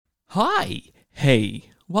Hi,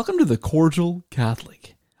 hey, welcome to The Cordial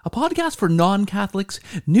Catholic, a podcast for non-Catholics,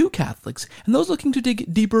 new Catholics, and those looking to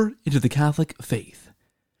dig deeper into the Catholic faith.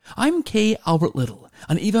 I'm K. Albert Little,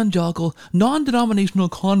 an evangelical, non-denominational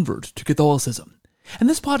convert to Catholicism, and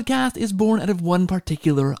this podcast is born out of one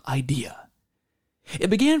particular idea. It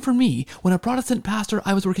began for me when a Protestant pastor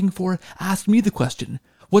I was working for asked me the question,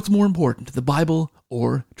 what's more important, the Bible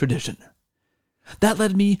or tradition? That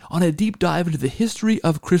led me on a deep dive into the history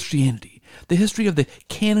of Christianity, the history of the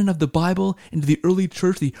canon of the Bible, into the early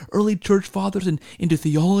church fathers, and into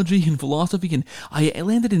theology and philosophy, and I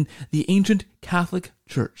landed in the ancient Catholic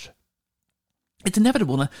Church. It's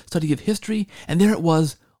inevitable in a study of history, and there it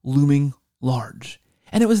was, looming large.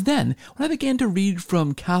 And it was then, when I began to read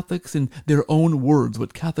from Catholics in their own words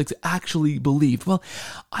what Catholics actually believed, well,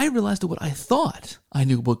 I realized that what I thought I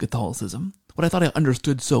knew about Catholicism, what I thought I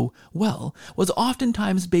understood so well, was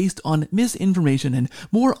oftentimes based on misinformation and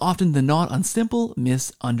more often than not on simple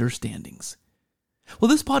misunderstandings. Well,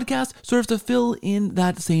 this podcast serves to fill in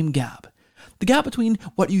that same gap. The gap between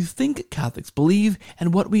what you think Catholics believe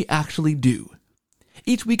and what we actually do.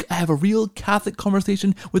 Each week I have a real Catholic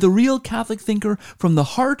conversation with a real Catholic thinker from the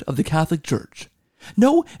heart of the Catholic Church.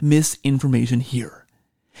 No misinformation here.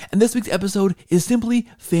 And this week's episode is simply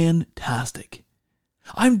fantastic.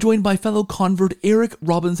 I'm joined by fellow convert Eric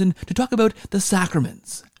Robinson to talk about the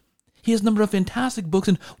Sacraments. He has a number of fantastic books,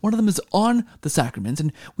 and one of them is on the Sacraments,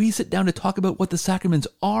 and we sit down to talk about what the Sacraments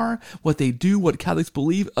are, what they do, what Catholics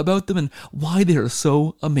believe about them, and why they are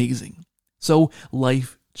so amazing, so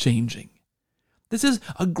life-changing. This is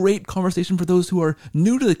a great conversation for those who are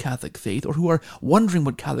new to the Catholic faith or who are wondering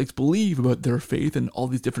what Catholics believe about their faith and all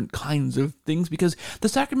these different kinds of things, because the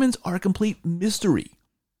Sacraments are a complete mystery.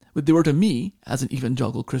 They were to me, as an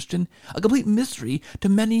evangelical Christian, a complete mystery to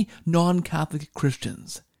many non-Catholic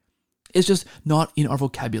Christians. It's just not in our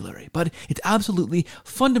vocabulary, but it's absolutely,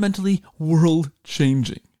 fundamentally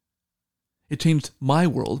world-changing. It changed my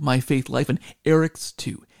world, my faith life, and Eric's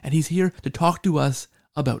too, and he's here to talk to us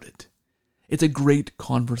about it. It's a great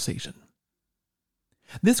conversation.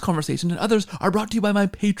 This conversation and others are brought to you by my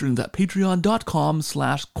patrons at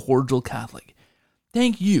patreon.com/cordialcatholic.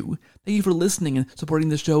 Thank you for listening and supporting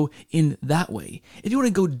the show in that way. If you want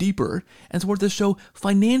to go deeper and support this show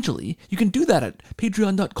financially, you can do that at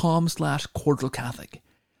patreon.com/cordialcatholic.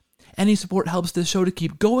 Any support helps this show to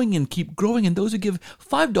keep going and keep growing, and those who give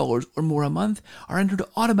 $5 or more a month are entered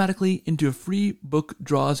automatically into free book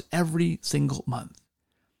draws every single month.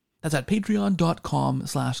 That's at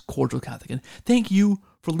patreon.com/cordialcatholic. And thank you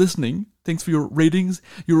for listening. Thanks for your ratings,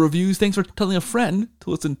 your reviews. Thanks for telling a friend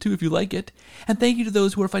to listen to if you like it. And thank you to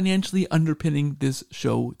those who are financially underpinning this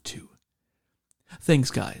show too.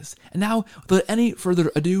 Thanks, guys. And now, without any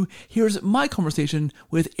further ado, here's my conversation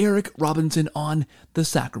with Eric Robinson on the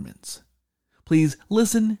Sacraments. Please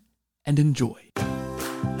listen and enjoy.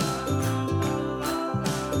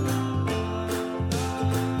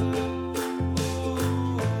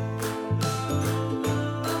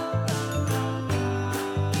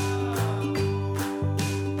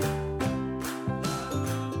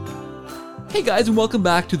 Hey guys, and welcome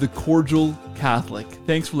back to The Cordial Catholic.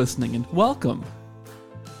 Thanks for listening and welcome.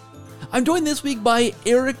 I'm joined this week by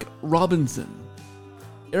Eric Robinson.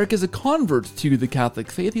 Eric is a convert to the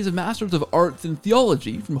Catholic faith. He's a Master's of Arts in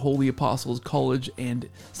Theology from Holy Apostles College and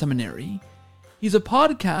Seminary. He's a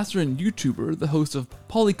podcaster and YouTuber, the host of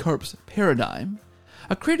Polycarp's Paradigm,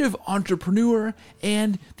 a creative entrepreneur,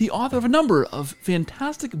 and the author of a number of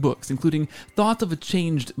fantastic books, including Thoughts of a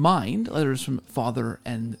Changed Mind, Letters from Father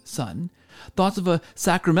and Son, Thoughts of a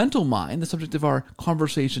Sacramental Mind, the subject of our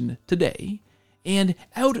conversation today, and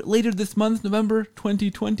out later this month, November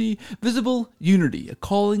 2020, Visible Unity, a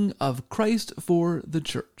calling of Christ for the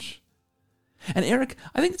Church. And Eric,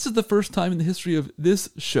 I think this is the first time in the history of this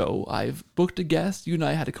show I've booked a guest. You and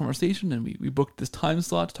I had a conversation, and we booked this time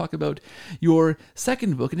slot to talk about your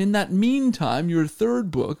second book. And in that meantime, your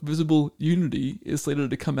third book, Visible Unity, is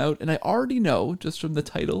slated to come out. And I already know, just from the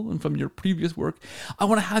title and from your previous work, I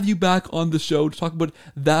want to have you back on the show to talk about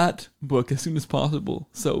that book as soon as possible.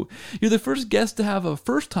 So you're the first guest to have a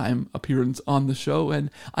first-time appearance on the show,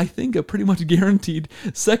 and I think a pretty much guaranteed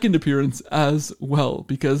second appearance as well,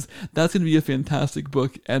 because that's going to be a fantastic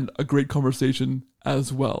book and a great conversation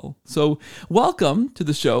as well. So welcome to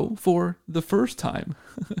the show for the first time.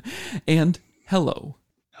 And hello.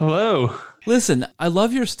 Hello. Listen, I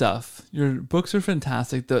love your stuff. Your books are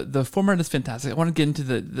fantastic. The format is fantastic. I want to get into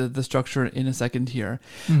the structure in a second here.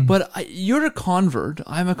 But you're a convert.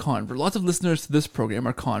 I'm a convert. Lots of listeners to this program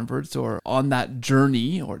are converts or on that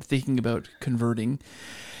journey or thinking about converting.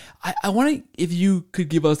 I want to, if you could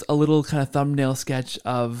give us a little kind of thumbnail sketch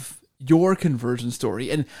of your conversion story.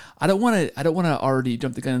 And I don't want to already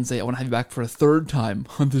jump the gun and say I want to have you back for a third time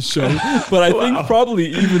on the show, but I think probably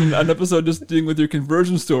even an episode just dealing with your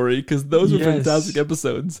conversion story, because those are fantastic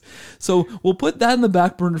episodes. So we'll put that in the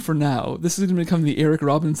back burner for now. This is going to become the Eric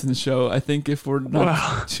Robinson show, I think, if we're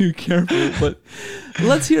not too careful. But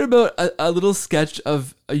let's hear about a little sketch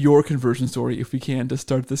of your conversion story, if we can, to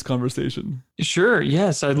start this conversation. Sure.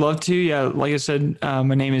 Yes, I'd love to. Yeah. Like I said,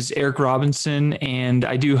 my name is Eric Robinson, and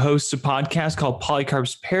I do host a podcast called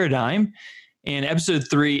Polycarp's Paradigm. And episode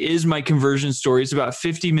 3 is my conversion story. It's about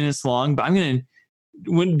 50 minutes long, but I'm going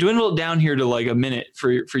to dwindle it down here to like a minute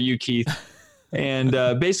for you, Keith. And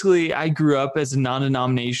basically, I grew up as a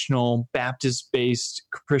non-denominational Baptist-based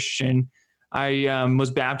Christian. I was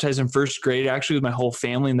baptized in first grade, actually, with my whole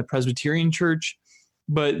family in the Presbyterian church.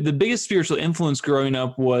 But the biggest spiritual influence growing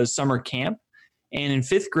up was summer camp. And in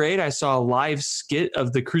 5th grade, I saw a live skit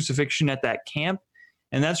of the crucifixion at that camp.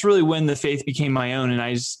 And that's really when the faith became my own. And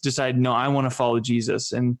I just decided, no, I want to follow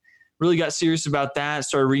Jesus, and really got serious about that.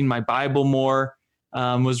 Started reading my Bible more,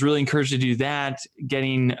 was really encouraged to do that,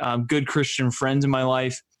 getting good Christian friends in my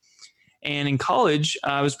life. And in college,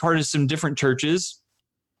 I was part of some different churches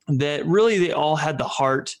that really, they all had the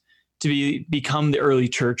heart to become the early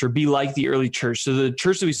church or be like the early church. So the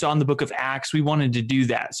church that we saw in the book of Acts, we wanted to do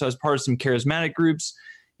that. So I was part of some charismatic groups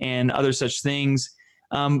and other such things.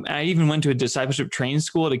 I even went to a discipleship training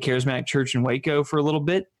school at a charismatic church in Waco for a little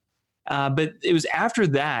bit. But it was after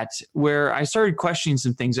that where I started questioning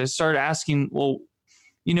some things. I started asking, well,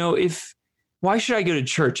 why should I go to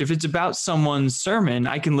church? If it's about someone's sermon,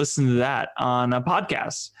 I can listen to that on a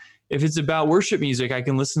podcast. If it's about worship music, I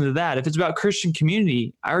can listen to that. If it's about Christian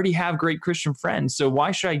community, I already have great Christian friends. So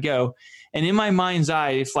why should I go? And in my mind's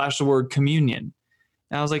eye flashed the word communion.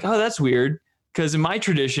 And I was like, oh, that's weird. Because in my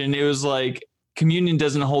tradition, it was like communion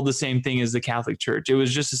doesn't hold the same thing as the Catholic Church. It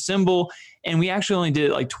was just a symbol. And we actually only did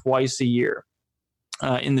it like twice a year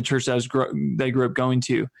in the church that I grew up going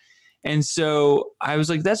to. And so I was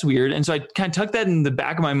like, that's weird. And so I kind of tucked that in the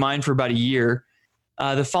back of my mind for about a year.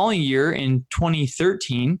 The following year in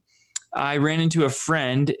 2013, I ran into a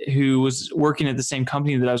friend who was working at the same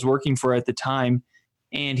company that I was working for at the time.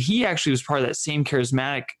 And he actually was part of that same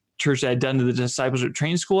charismatic church that I'd done to the discipleship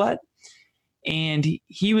training school at. And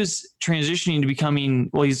he was transitioning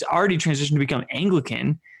to he's already transitioned to become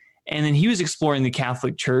Anglican. And then he was exploring the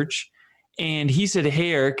Catholic Church. And he said,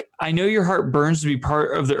 hey, Eric, I know your heart burns to be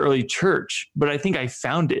part of the early church, but I think I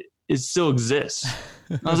found it. It still exists.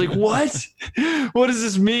 I was like, what? What does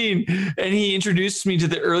this mean? And he introduced me to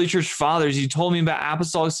the early church fathers. He told me about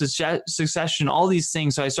apostolic succession, all these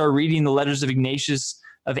things. So I started reading the letters of Ignatius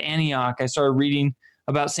of Antioch. I started reading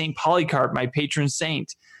about St. Polycarp, my patron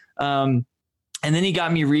saint. And then he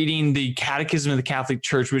got me reading the Catechism of the Catholic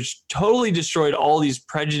Church, which totally destroyed all these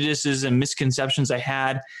prejudices and misconceptions I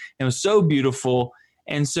had. It was so beautiful.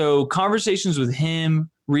 And so conversations with him,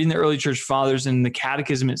 reading the early church fathers and the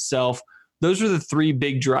catechism itself, those were the 3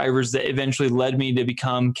 big drivers that eventually led me to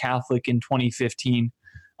become Catholic in 2015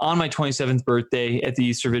 on my 27th birthday at the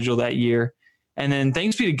Easter Vigil that year. And then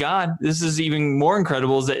thanks be to God, this is even more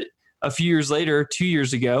incredible, is that a few years later, 2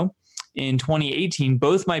 years ago, in 2018,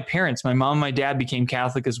 both my parents, my mom and my dad, became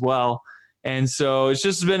Catholic as well. And so it's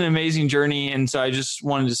just been an amazing journey. And so I just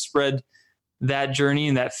wanted to spread that journey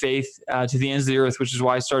and that faith to the ends of the earth, which is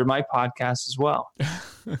why I started my podcast as well.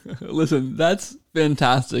 Listen, that's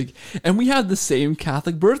fantastic. And we had the same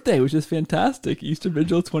Catholic birthday, which is fantastic. Easter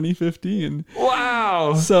Vigil 2015.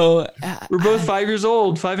 Wow. So we're both 5 years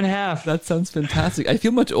old, 5.5. That sounds fantastic. I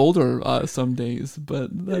feel much older some days,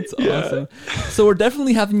 but that's awesome. So we're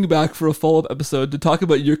definitely having you back for a follow-up episode to talk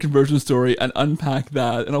about your conversion story and unpack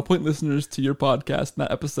that. And I'll point listeners to your podcast in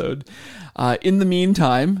that episode. In the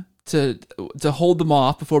meantime, to hold them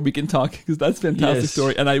off before we can talk, because that's a fantastic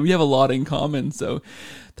story, and we have a lot in common, so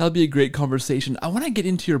that'll be a great conversation. I want to get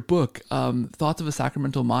into your book, Thoughts of a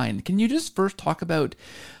Sacramental Mind. Can you just first talk about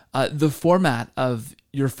the format of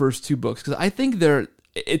your first 2 books? Because I think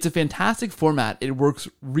it's a fantastic format. It works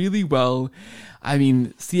really well. I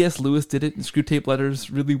mean, C.S. Lewis did it in Screwtape Letters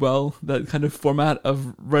really well, that kind of format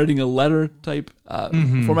of writing a letter type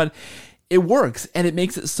format. It works, and it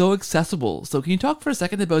makes it so accessible. So can you talk for a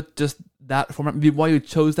second about just that format, maybe why you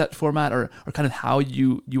chose that format, or kind of how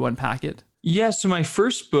you unpack it? Yeah, so my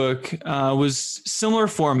first book was similar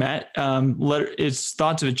format. It's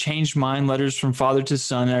Thoughts of a Changed Mind, Letters from Father to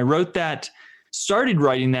Son. And I started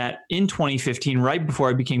writing that in 2015, right before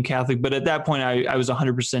I became Catholic. But at that point, I was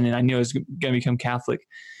 100% in. I knew I was going to become Catholic.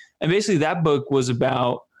 And basically, that book was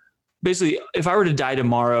about, if I were to die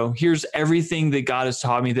tomorrow, here's everything that God has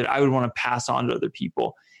taught me that I would want to pass on to other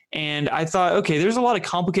people. And I thought, okay, there's a lot of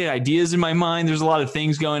complicated ideas in my mind. There's a lot of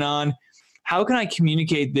things going on. How can I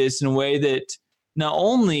communicate this in a way that not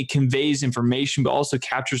only conveys information, but also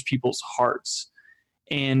captures people's hearts?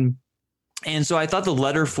 And so I thought the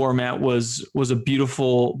letter format was a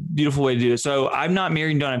beautiful way to do it. So I'm not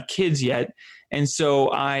married and don't have kids yet. And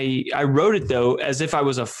so I wrote it, though, as if I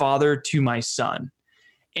was a father to my son.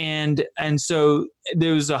 And so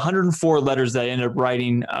there was 104 letters that I ended up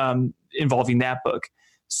writing involving that book.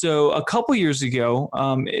 So a couple years ago,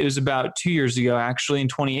 it was about 2 years ago, actually, in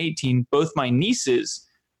 2018, both my nieces,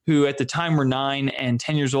 who at the time were 9 and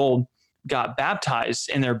 10 years old, got baptized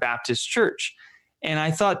in their Baptist church. And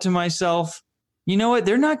I thought to myself, you know what?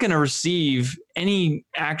 They're not going to receive any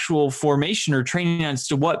actual formation or training as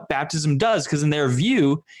to what baptism does, because in their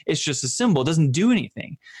view, it's just a symbol. It doesn't do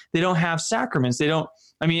anything. They don't have sacraments. It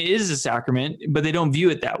is a sacrament, but they don't view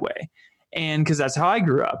it that way. And because that's how I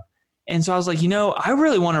grew up. And so I was like, I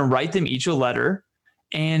really want to write them each a letter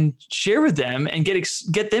and share with them and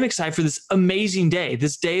get them excited for this amazing day,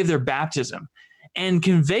 this day of their baptism, and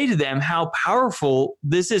convey to them how powerful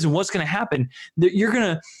this is and what's going to happen. That you're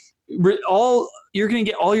going to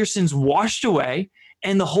get all your sins washed away,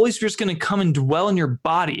 and the Holy Spirit's going to come and dwell in your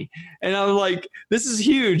body. And I was like, this is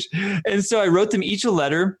huge. And so I wrote them each a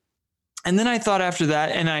letter. And then I thought after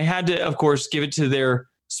that, and I had to, of course, give it to their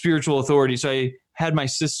spiritual authority. So I had my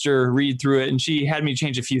sister read through it, and she had me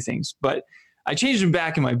change a few things, but I changed them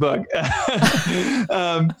back in my book.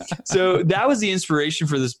 So that was the inspiration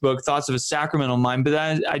for this book, Thoughts of a Sacramental Mind. But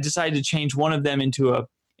I decided to change one of them into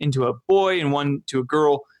a boy and one to a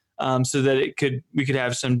girl, so that we could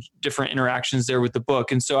have some different interactions there with the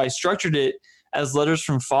book. And so I structured it as letters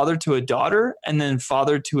from father to a daughter and then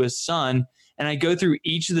father to a son. And I go through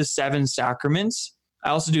each of the 7 sacraments. I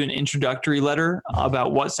also do an introductory letter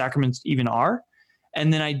about what sacraments even are.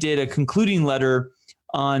 And then I did a concluding letter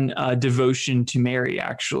on devotion to Mary,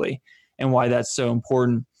 actually, and why that's so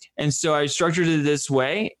important. And so I structured it this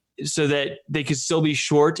way so that they could still be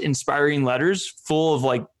short, inspiring letters full of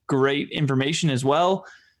like great information as well,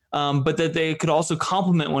 but that they could also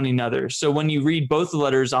complement one another. So when you read both the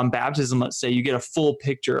letters on baptism, let's say, you get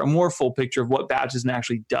a more full picture of what baptism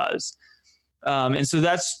actually does. And so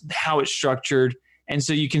that's how it's structured. And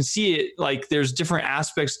so you can see it like there's different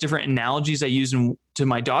aspects, different analogies I use to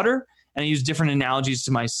my daughter, and I use different analogies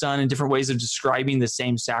to my son and different ways of describing the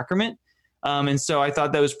same sacrament. And so I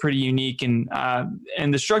thought that was pretty unique. And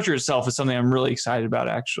the structure itself is something I'm really excited about,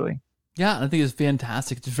 actually. Yeah, I think it's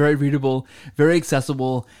fantastic. It's very readable, very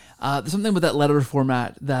accessible. There's something with that letter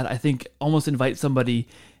format that I think almost invites somebody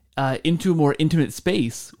into a more intimate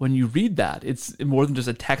space when you read that. It's more than just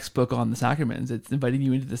a textbook on the sacraments. It's inviting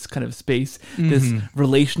you into this kind of space, this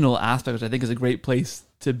relational aspect, which I think is a great place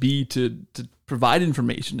to be, to provide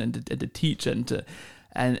information and to teach and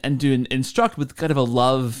to instruct with kind of a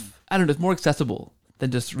love. I don't know, it's more accessible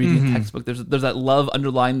than just reading a textbook. There's that love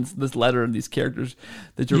underlines this letter and these characters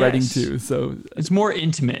that you're writing to. So it's more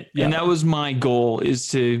intimate. Yeah. And that was my goal, is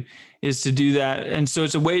to do that. And so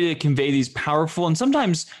it's a way to convey these powerful and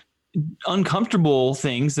sometimes uncomfortable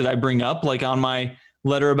things that I bring up, like on my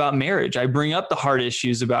letter about marriage. I bring up the hard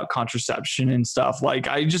issues about contraception and stuff. Like,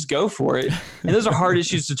 I just go for it. And those are hard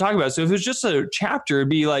issues to talk about. So if it was just a chapter, it'd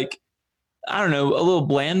be like, I don't know, a little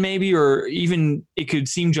bland maybe, or even it could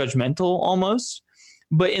seem judgmental almost.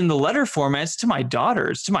 But in the letter format, it's to my daughter,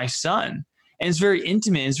 it's to my son. And it's very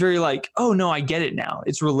intimate. It's very like, oh no, I get it now.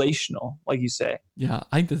 It's relational, like you say. Yeah,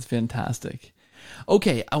 I think that's fantastic.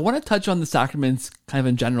 Okay, I want to touch on the sacraments kind of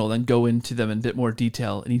in general and go into them in a bit more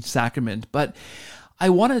detail in each sacrament. But I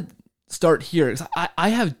want to start here, because I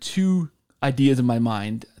have 2 ideas in my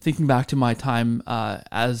mind. Thinking back to my time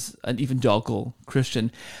as an evangelical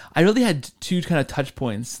Christian, I really had 2 kind of touch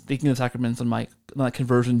points thinking of sacraments on my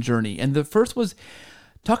conversion journey. And the first was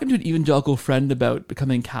talking to an evangelical friend about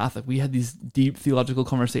becoming Catholic. We had these deep theological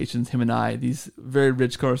conversations, him and I, these very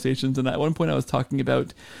rich conversations. And at one point I was talking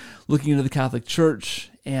about looking into the Catholic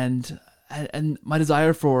Church and my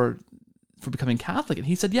desire for becoming Catholic. And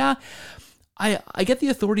he said, yeah, I get the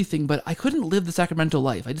authority thing, but I couldn't live the sacramental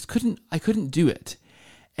life. I couldn't do it.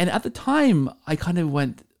 And at the time I kind of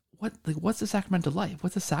went, what's the sacramental life?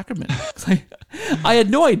 What's a sacrament? I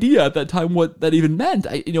had no idea at that time what that even meant.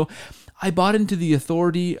 I bought into the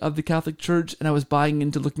authority of the Catholic Church, and I was buying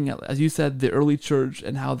into looking at, as you said, the early church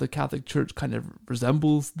and how the Catholic Church kind of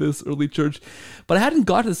resembles this early church. But I hadn't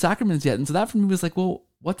got to the sacraments yet. And so that for me was like, well,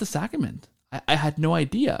 what's a sacrament? I had no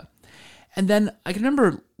idea. And then I can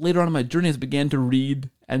remember later on in my journey as I began to read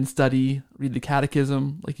and study, read the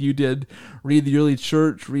catechism like you did, read the early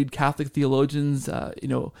church, read Catholic theologians,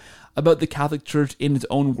 about the Catholic Church in its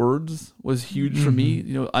own words was huge for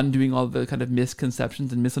me, undoing all the kind of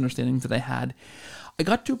misconceptions and misunderstandings that I had. I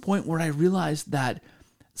got to a point where I realized that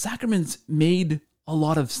sacraments made a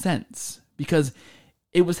lot of sense because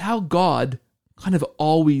it was how God kind of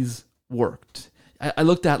always worked. I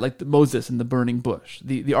looked at like Moses and the burning bush,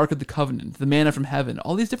 the Ark of the Covenant, the manna from heaven,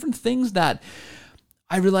 all these different things that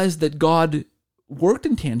I realized that God worked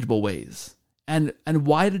in tangible ways. And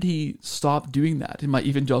why did he stop doing that? In my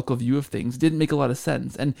evangelical view of things, it didn't make a lot of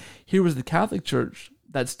sense. And here was the Catholic Church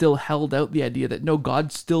that still held out the idea that no,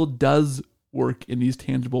 God still does work in these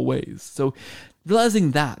tangible ways. So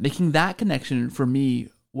realizing that, making that connection for me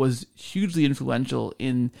was hugely influential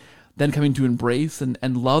in then coming to embrace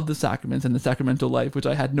and love the sacraments and the sacramental life, which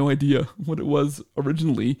I had no idea what it was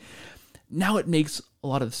originally. Now it makes a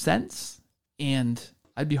lot of sense, and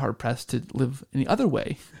I'd be hard pressed to live any other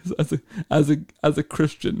way as a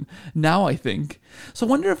Christian now, I think. So I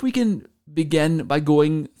wonder if we can begin by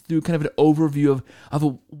going through kind of an overview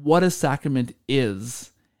of what a sacrament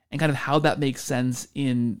is and kind of how that makes sense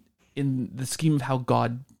in the scheme of how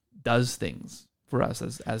God does things for us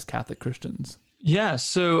as Catholic Christians. Yeah,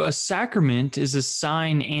 so a sacrament is a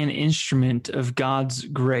sign and instrument of God's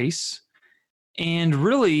grace. And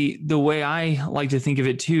really, the way I like to think of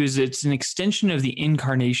it too is it's an extension of the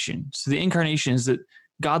incarnation. So the incarnation is that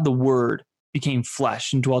God the Word became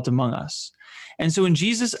flesh and dwelt among us. And so when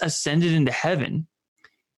Jesus ascended into heaven,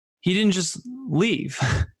 he didn't just leave.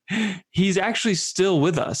 He's actually still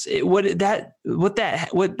with us. What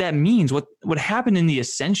that means, what happened in the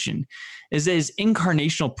ascension is that his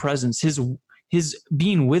incarnational presence, his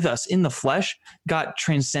being with us in the flesh got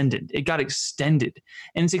transcended. It got extended.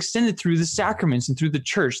 And it's extended through the sacraments and through the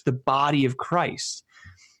church, the body of Christ.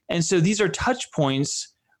 And so these are touch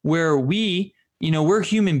points where we're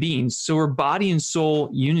human beings. So we're body and soul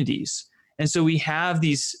unities. And so we have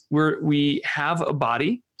we have a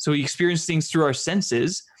body. So we experience things through our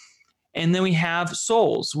senses. And then we have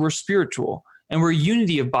souls. We're spiritual. And we're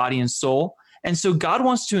unity of body and soul. And so God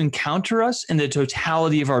wants to encounter us in the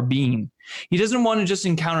totality of our being. He doesn't want to just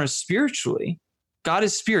encounter us spiritually. God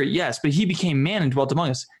is spirit, yes, but he became man and dwelt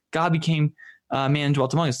among us. God became man and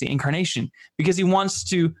dwelt among us, the incarnation, because he wants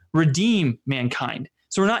to redeem mankind.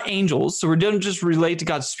 So we're not angels, so we don't just relate to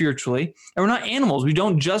God spiritually, and we're not animals. We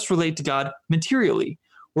don't just relate to God materially.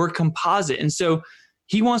 We're a composite. And so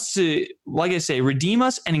he wants to, like I say, redeem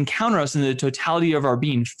us and encounter us in the totality of our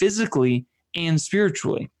being, physically and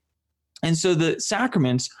spiritually. And so the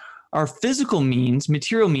sacraments are physical means,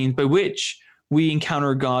 material means by which we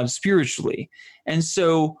encounter God spiritually. And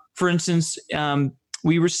so, for instance,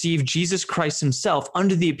 we receive Jesus Christ himself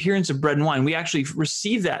under the appearance of bread and wine. We actually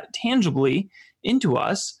receive that tangibly into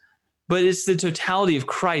us, but it's the totality of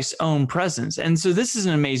Christ's own presence. And so this is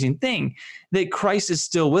an amazing thing, that Christ is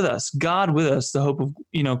still with us, God with us, the hope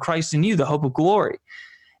of, Christ in you, the hope of glory.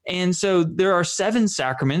 And so there are 7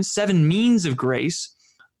 sacraments, 7 means of grace,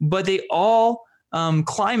 but they all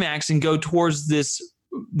climax and go towards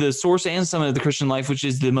the source and summit of the Christian life, which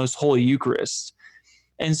is the most holy Eucharist.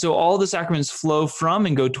 And so all the sacraments flow from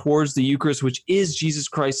and go towards the Eucharist, which is Jesus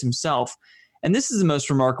Christ himself. And this is the most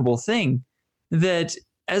remarkable thing, that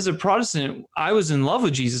as a Protestant, I was in love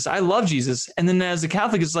with Jesus. I love Jesus. And then as a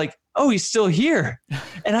Catholic, it's like, oh, he's still here.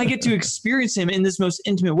 And I get to experience him in this most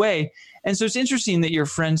intimate way. And so it's interesting that your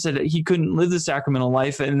friend said that he couldn't live the sacramental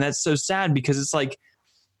life. And that's so sad, because it's like,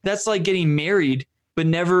 that's like getting married, but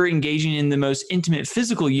never engaging in the most intimate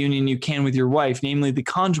physical union you can with your wife, namely the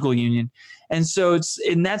conjugal union. And so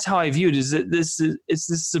that's how I view it, is that it's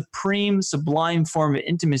this supreme, sublime form of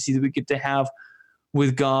intimacy that we get to have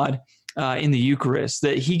with God in the Eucharist,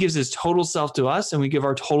 that he gives his total self to us and we give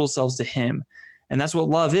our total selves to him. And that's what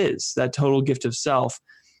love is, that total gift of self.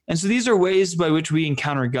 And so these are ways by which we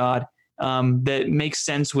encounter God that make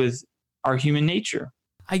sense with our human nature.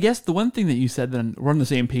 I guess the one thing that you said, that we're on the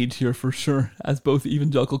same page here for sure, as both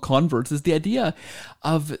evangelical converts, is the idea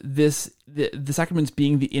of the sacraments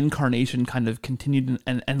being the incarnation kind of continued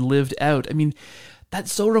and lived out. I mean,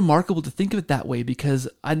 that's so remarkable to think of it that way, because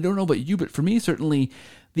I don't know about you, but for me, certainly,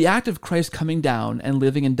 the act of Christ coming down and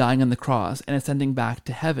living and dying on the cross and ascending back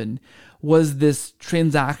to heaven was this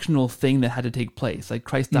transactional thing that had to take place. Like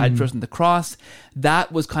Christ died for us on the cross.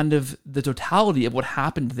 That was kind of the totality of what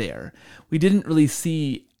happened there. We didn't really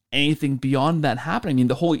see anything beyond that happening.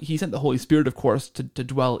 I mean, he sent the Holy Spirit, of course, to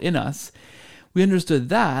dwell in us. We understood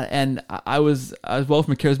that, and I was well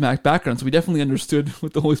from a charismatic background, so we definitely understood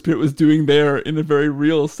what the Holy Spirit was doing there in a very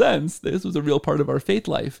real sense. This was a real part of our faith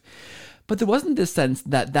life. But there wasn't this sense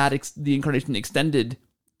that the incarnation extended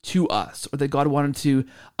to us, or that God wanted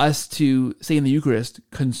us to, say in the Eucharist,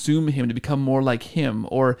 consume him, to become more like him,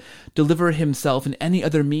 or deliver himself in any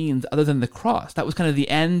other means other than the cross. That was kind of the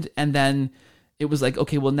end, and then it was like,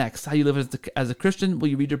 okay, well, next, how you live as a Christian? Well,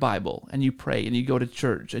 you read your Bible, and you pray, and you go to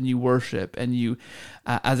church, and you worship, and you,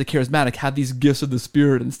 as a charismatic, have these gifts of the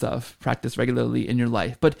Spirit and stuff practiced regularly in your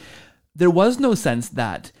life. But there was no sense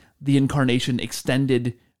that the incarnation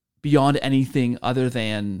extended beyond anything other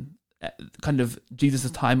than kind of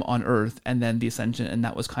Jesus' time on earth and then the ascension, and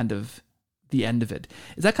that was kind of the end of it.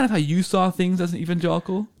 Is that kind of how you saw things as an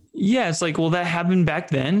evangelical? Yeah, it's like, well, that happened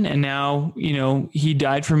back then, and now, he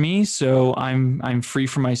died for me, so I'm free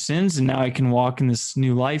from my sins, and now I can walk in this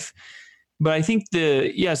new life. But I think so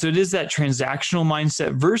it is that transactional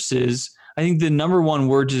mindset versus, I think the number one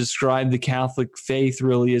word to describe the Catholic faith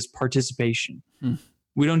really is participation.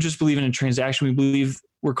 We don't just believe in a transaction, we believe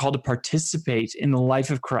we're called to participate in the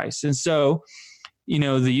life of Christ. And so,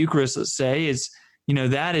 the Eucharist, let's say, is,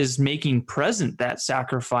 that is making present that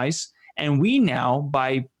sacrifice. And we now,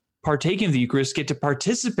 by partaking of the Eucharist, get to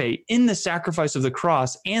participate in the sacrifice of the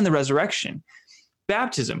cross and the resurrection.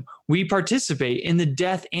 Baptism, we participate in the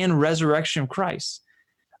death and resurrection of Christ.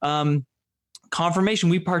 Confirmation,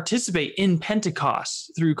 we participate in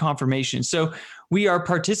Pentecost through confirmation. So we are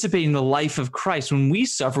participating in the life of Christ. When we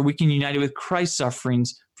suffer, we can unite it with Christ's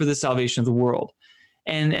sufferings for the salvation of the world.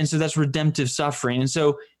 And so that's redemptive suffering. And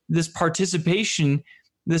so this participation,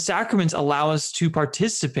 the sacraments allow us to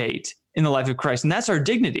participate in the life of Christ. And that's our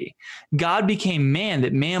dignity. God became man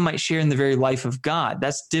that man might share in the very life of God.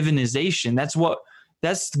 That's divinization.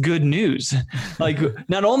 That's good news. Like,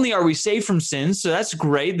 not only are we saved from sins, so that's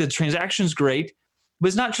great. The transaction's great, but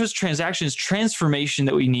it's not just transaction, it's transformation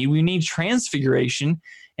that we need. We need transfiguration,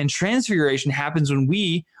 and transfiguration happens when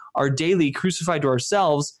we are daily crucified to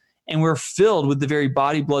ourselves and we're filled with the very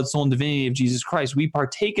body, blood, soul, and divinity of Jesus Christ. We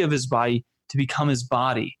partake of his body to become his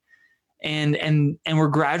body. And we're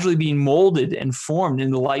gradually being molded and formed in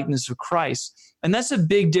the likeness of Christ. And that's a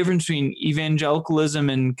big difference between evangelicalism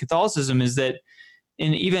and Catholicism, is that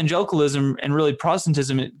in evangelicalism and really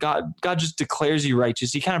Protestantism, God just declares you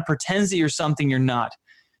righteous. He kind of pretends that you're something you're not.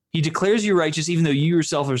 He declares you righteous even though you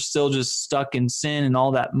yourself are still just stuck in sin and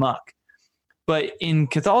all that muck. But in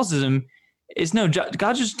Catholicism,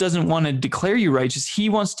 God just doesn't want to declare you righteous. He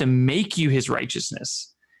wants to make you his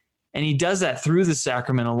righteousness. And he does that through the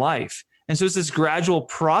sacramental life. And so it's this gradual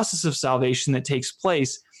process of salvation that takes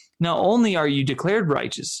place. Not only are you declared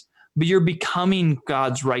righteous, but you're becoming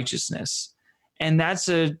God's righteousness. And that's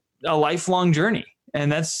a lifelong journey.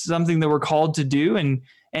 And that's something that we're called to do.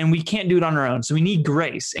 And we can't do it on our own. So we need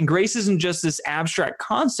grace. And grace isn't just this abstract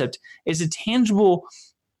concept. It's a tangible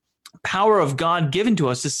power of God given to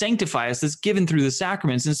us to sanctify us, that's given through the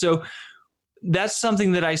sacraments. And so that's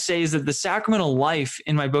something that I say, is that the sacramental life,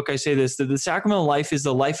 in my book I say this, that the sacramental life is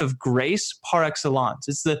the life of grace par excellence.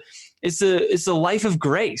 It's the life of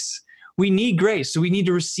grace. We need grace. So we need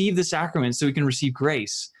to receive the sacrament so we can receive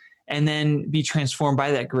grace, and then be transformed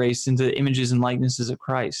by that grace into images and likenesses of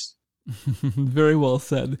Christ. Very well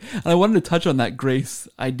said. And I wanted to touch on that grace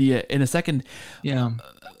idea in a second. Yeah.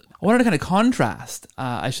 I wanted to kind of contrast,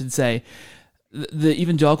 I should say, the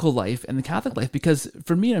evangelical life and the Catholic life, because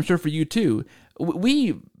for me, and I'm sure for you too,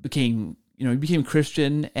 we became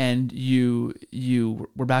Christian, and you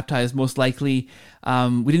were baptized most likely.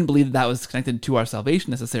 We didn't believe that was connected to our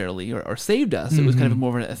salvation necessarily, or saved us. It was kind of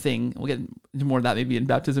more of a thing. We'll get into more of that maybe in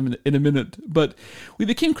baptism in a minute. But we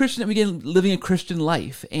became Christian and we began living a Christian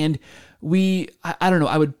life. And I don't know,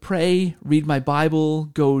 I would pray, read my Bible,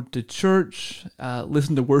 go to church,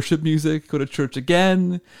 listen to worship music, go to church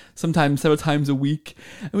again, sometimes several times a week.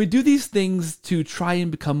 And we do these things to try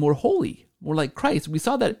and become more holy, more like Christ. We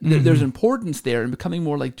saw that there's importance there in becoming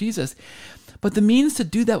more like Jesus. But the means to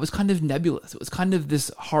do that was kind of nebulous. It was kind of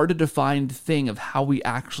this hard to define thing of how we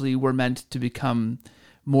actually were meant to become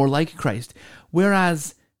more like Christ.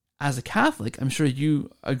 Whereas as a Catholic, I'm sure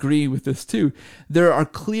you agree with this too, there are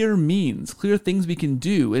clear means, clear things we can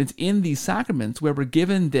do. And it's in these sacraments where we're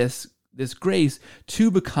given this grace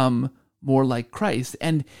to become more like Christ.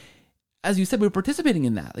 And as you said, we're participating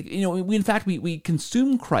in that. Like, we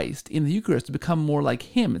consume Christ in the Eucharist to become more like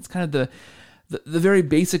him. It's kind of the very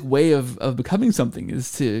basic way of becoming something,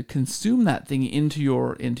 is to consume that thing into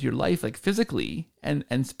your life, like physically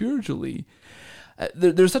and spiritually.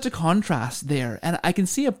 There's such a contrast there, and I can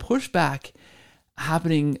see a pushback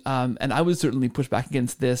happening, and I would certainly push back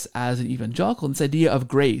against this as an evangelical, this idea of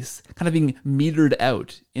grace kind of being metered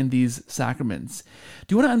out in these sacraments.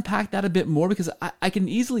 Do you want to unpack that a bit more? Because I can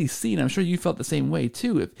easily see, and I'm sure you felt the same way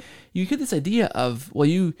too, if you get this idea of, well,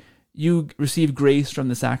 you you receive grace from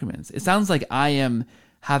the sacraments. It sounds like I am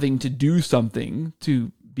having to do something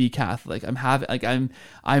to be Catholic.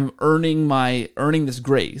 I'm earning this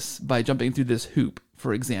grace by jumping through this hoop,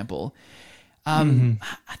 for example. At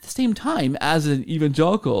the same time, as an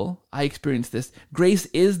evangelical, I experience this. Grace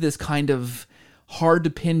is this kind of hard to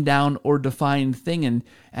pin down or define thing.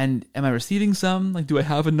 And am I receiving some? Like, do I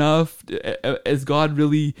have enough? Is God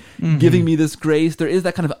really giving me this grace? There is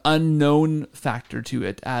that kind of unknown factor to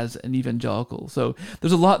it as an evangelical. So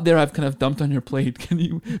there's a lot there I've kind of dumped on your plate. Can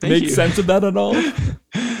you make sense of that at all?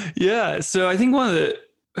 Yeah. So I think one of the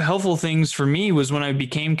helpful things for me was when I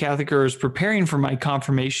became Catholic or was preparing for my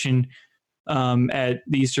confirmation at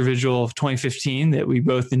the Easter Vigil of 2015 that we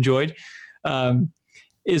both enjoyed,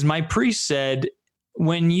 is my priest said,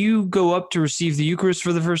 when you go up to receive the Eucharist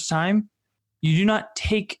for the first time, you do not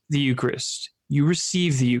take the Eucharist, you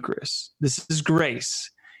receive the Eucharist. This is grace.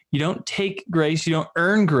 You don't take grace, you don't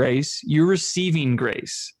earn grace, you're receiving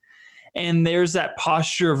grace. And there's that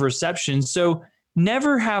posture of reception. So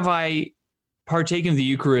never have I partaken of the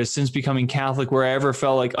Eucharist since becoming Catholic where I ever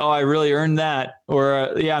felt like, oh, I really earned that,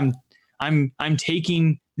 or I'm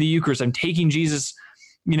taking the Eucharist, I'm taking Jesus.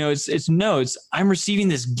 I'm receiving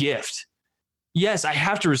this gift. Yes, I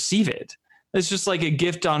have to receive it. It's just like a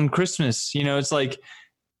gift on Christmas. It's like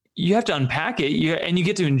you have to unpack it and you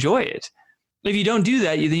get to enjoy it. If you don't do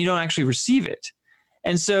that, then you don't actually receive it.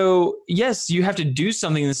 And so, yes, you have to do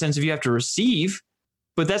something in the sense of you have to receive,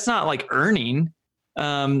 but that's not like earning.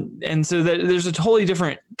 And so there's a totally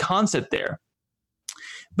different concept there.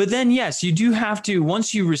 But then, yes, you do have to,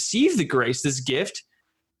 once you receive the grace, this gift,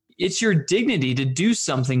 it's your dignity to do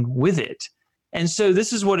something with it. And so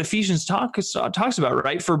this is what Ephesians talks about,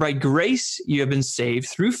 right? For by grace you have been saved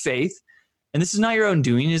through faith, and this is not your own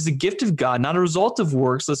doing, it is the gift of God, not a result of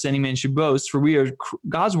works, lest any man should boast, for we are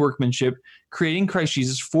God's workmanship, creating Christ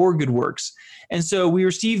Jesus for good works. And so we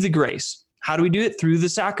receive the grace. How do we do it? Through the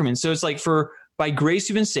sacraments. So it's like by grace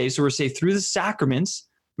you've been saved, so we're saved through the sacraments.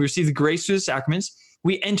 We receive the grace through the sacraments.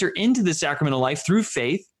 We enter into the sacramental life through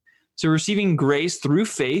faith. So receiving grace through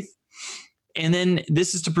faith. And then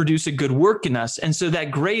this is to produce a good work in us. And so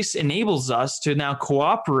that grace enables us to now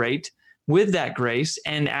cooperate with that grace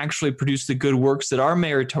and actually produce the good works that are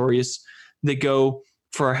meritorious, that go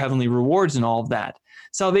for our heavenly rewards and all of that.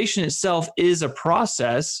 Salvation itself is a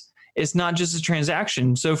process. It's not just a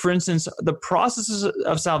transaction. So for instance, the process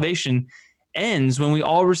of salvation ends when we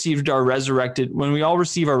all receive our resurrected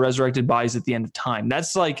bodies at the end of time.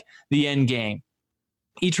 That's like the end game.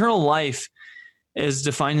 Eternal life, as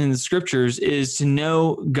defined in the scriptures, is to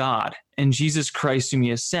know God and Jesus Christ whom he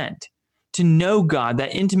has sent. To know God,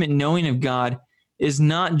 that intimate knowing of God, is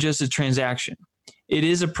not just a transaction. It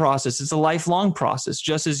is a process. It's a lifelong process.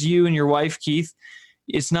 Just as you and your wife, Keith,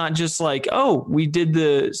 it's not just like, oh, we did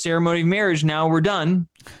the ceremony of marriage, now we're done.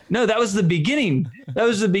 No, that was the beginning.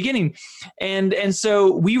 And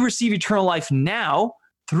so we receive eternal life now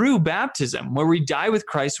through baptism, where we die with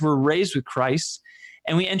Christ, we're raised with Christ.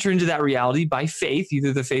 And we enter into that reality by faith,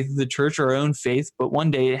 either the faith of the church or our own faith, but one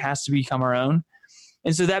day it has to become our own.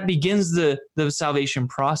 And so that begins the salvation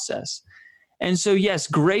process. And so, yes,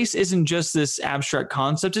 grace isn't just this abstract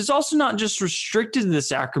concept. It's also not just restricted to the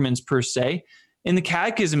sacraments per se. In the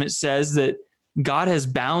Catechism, it says that God has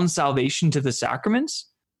bound salvation to the sacraments,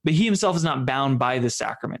 but he himself is not bound by the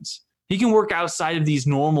sacraments. He can work outside of these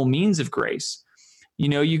normal means of grace.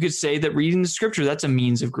 You could say that reading the scripture, that's a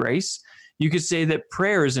means of grace. You could say that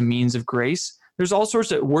prayer is a means of grace. There's all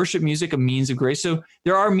sorts of worship music, a means of grace. So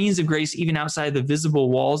there are means of grace even outside the visible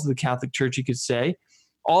walls of the Catholic Church, you could say.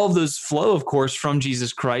 All of those flow, of course, from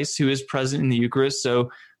Jesus Christ, who is present in the Eucharist. So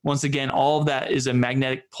once again, all of that is a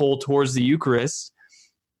magnetic pull towards the Eucharist.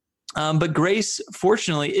 But grace,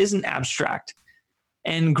 fortunately, isn't abstract.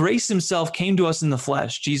 And grace himself came to us in the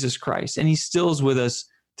flesh, Jesus Christ, and he still is with us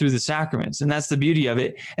through the sacraments. And that's the beauty of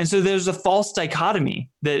it. And so there's a false dichotomy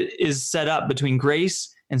that is set up between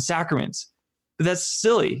grace and sacraments. But that's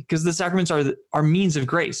silly, because the sacraments are means of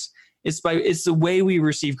grace. It's the way we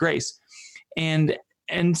receive grace. And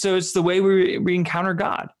so it's the way we encounter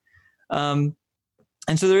God. And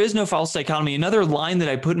so there is no false dichotomy. Another line that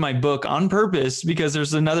I put in my book on purpose, because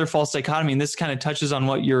there's another false dichotomy, and this kind of touches on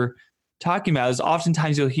what you're talking about, is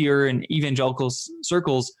oftentimes you'll hear in evangelical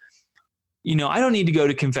circles, I don't need to go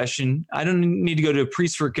to confession. I don't need to go to a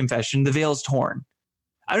priest for confession. The veil is torn.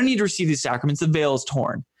 I don't need to receive these sacraments. The veil is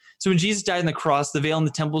torn. So when Jesus died on the cross, the veil in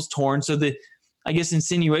the temple is torn. So the,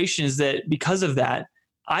 insinuation is that because of that,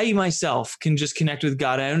 I myself can just connect with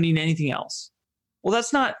God. I don't need anything else. Well,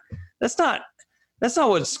 that's not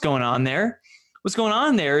what's going on there. What's going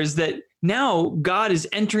on there is that now God is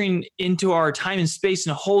entering into our time and space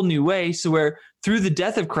in a whole new way. So where through the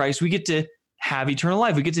death of Christ, we get to have eternal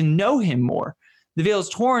life. We get to know him more. The veil is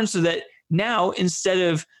torn so that now, instead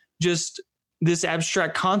of just this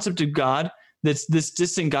abstract concept of God, that's this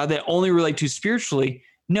distant God that only relate to spiritually,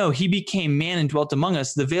 no, he became man and dwelt among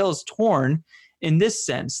us. The veil is torn in this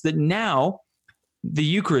sense that now the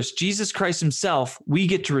Eucharist, Jesus Christ himself, we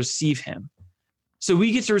get to receive him. So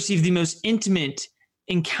we get to receive the most intimate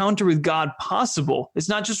encounter with God possible. It's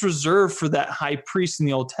not just reserved for that high priest in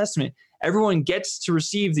the Old Testament. Everyone gets to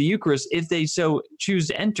receive the Eucharist if they so choose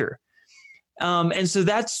to enter. And so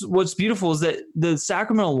that's what's beautiful, is that the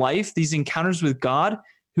sacramental life, these encounters with God,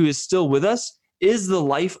 who is still with us, is the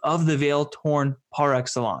life of the veil torn par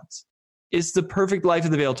excellence. It's the perfect life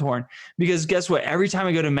of the veil torn. Because guess what? Every time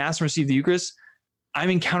I go to Mass and receive the Eucharist, I'm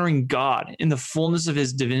encountering God in the fullness of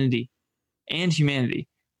his divinity and humanity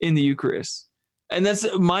in the Eucharist. And that's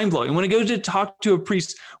mind-blowing. When I go to talk to a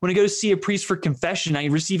priest, when I go to see a priest for confession, I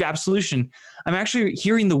receive absolution. I'm actually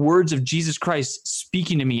hearing the words of Jesus Christ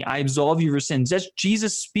speaking to me. I absolve you of your sins. That's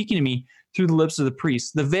Jesus speaking to me through the lips of the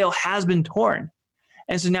priest. The veil has been torn.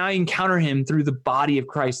 And so now I encounter him through the body of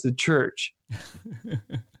Christ, the church.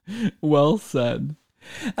 Well said.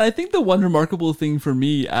 And I think the one remarkable thing for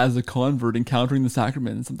me as a convert encountering the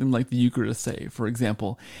sacrament, something like the Eucharist, say, for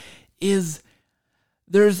example, is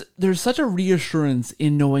there's such a reassurance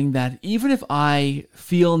in knowing that even if I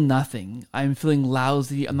feel nothing, I'm feeling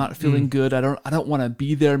lousy, I'm not feeling good, I don't want to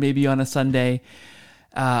be there maybe on a Sunday,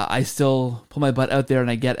 I still pull my butt out there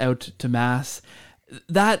and I get out to Mass.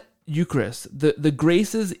 That Eucharist, the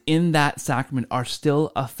graces in that sacrament are still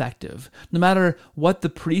effective. No matter what the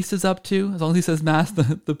priest is up to, as long as he says Mass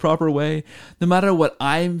the proper way, no matter what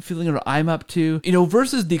I'm feeling or I'm up to,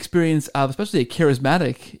 versus the experience of especially a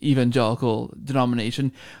charismatic evangelical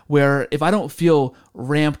denomination, where if I don't feel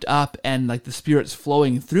ramped up and like the Spirit's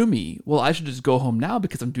flowing through me, well, I should just go home now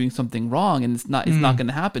because I'm doing something wrong and it's not going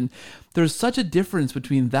to happen. There's such a difference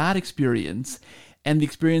between that experience and the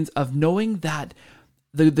experience of knowing that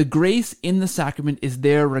the grace in the sacrament is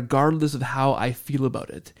there regardless of how I feel about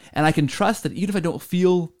it. And I can trust that even if I don't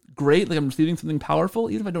feel great, like I'm receiving something powerful,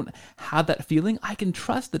 even if I don't have that feeling, I can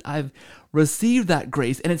trust that I've received that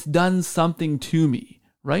grace and it's done something to me,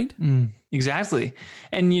 right? Exactly.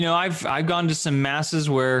 And, I've gone to some Masses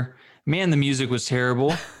where, man, the music was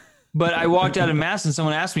terrible. But I walked out of Mass and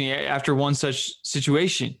someone asked me after one such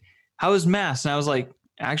situation, how was Mass? And I was like,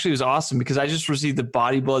 actually, it was awesome because I just received the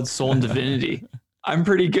body, blood, soul, and divinity. I'm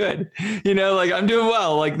pretty good. I'm doing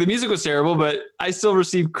well. Like the music was terrible, but I still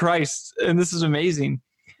received Christ and this is amazing.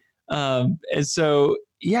 And so,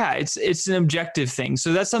 yeah, it's an objective thing.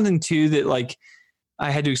 So that's something too, that like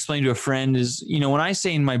I had to explain to a friend is, when I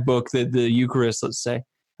say in my book that the Eucharist, let's say,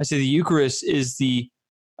 I say the Eucharist is the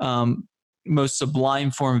most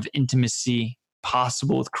sublime form of intimacy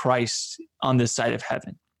possible with Christ on this side of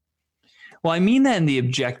heaven. Well, I mean that in the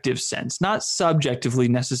objective sense, not subjectively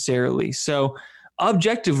necessarily. So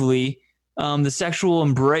objectively, the sexual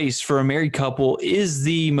embrace for a married couple is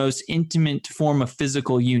the most intimate form of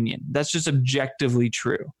physical union. That's just objectively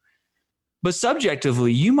true. But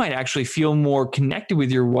subjectively, you might actually feel more connected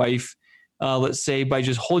with your wife, let's say, by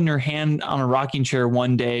just holding her hand on a rocking chair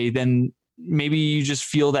one day, then maybe you just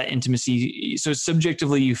feel that intimacy. So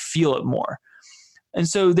subjectively, you feel it more. And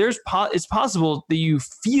so it's possible that you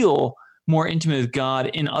feel more intimate with God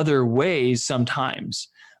in other ways sometimes.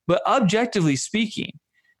 But objectively speaking,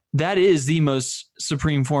 that is the most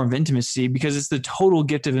supreme form of intimacy because it's the total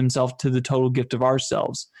gift of himself to the total gift of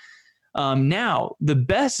ourselves. Now, the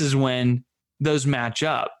best is when those match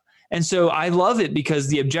up. And so I love it because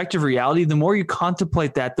the objective reality, the more you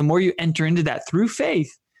contemplate that, the more you enter into that through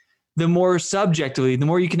faith, the more subjectively, the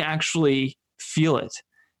more you can actually feel it,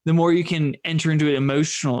 the more you can enter into it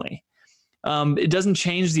emotionally. It doesn't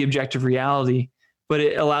change the objective reality, but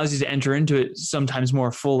it allows you to enter into it sometimes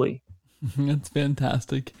more fully. That's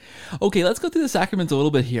fantastic. Okay, let's go through the sacraments a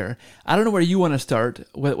little bit here. I don't know where you want to start,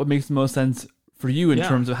 what makes the most sense for you in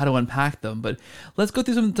terms of how to unpack them, but let's go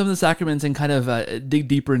through some of the sacraments and kind of dig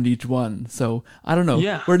deeper into each one. So I don't know,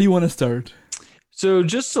 where do you want to start? So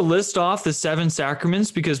just to list off the 7 sacraments,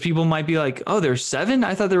 because people might be like, oh, there's 7?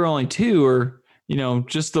 I thought there were only 2 or,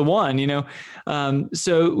 just the one,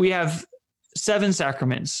 So we have 7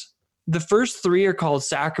 sacraments. The first 3 are called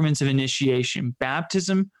sacraments of initiation: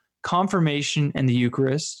 baptism, confirmation, and the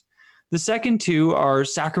Eucharist. The second 2 are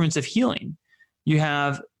sacraments of healing. You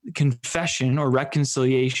have confession or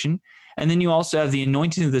reconciliation, and then you also have the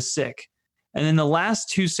anointing of the sick. And then the last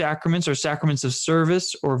 2 sacraments are sacraments of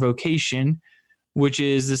service or vocation, which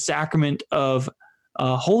is the sacrament of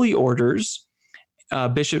holy orders,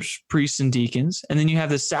 bishops, priests, and deacons. And then you have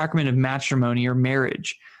the sacrament of matrimony or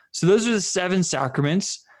marriage. So those are the 7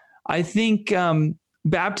 sacraments. I think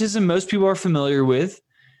baptism, most people are familiar with.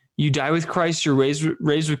 You die with Christ, you're raised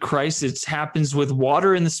with Christ. It happens with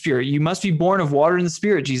water and the Spirit. You must be born of water and the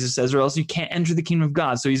Spirit, Jesus says, or else you can't enter the kingdom of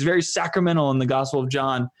God. So he's very sacramental in the Gospel of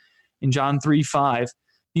John, in John 3:5.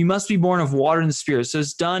 You must be born of water and the Spirit. So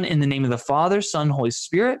it's done in the name of the Father, Son, Holy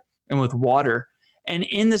Spirit, and with water. And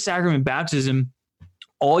in the sacrament of baptism,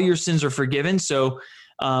 all your sins are forgiven. So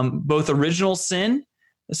both original sin,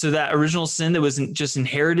 so that original sin that was just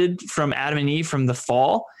inherited from Adam and Eve from the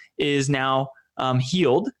fall, is now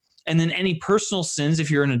healed. And then any personal sins,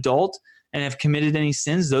 if you're an adult and have committed any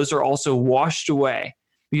sins, those are also washed away,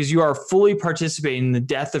 because you are fully participating in the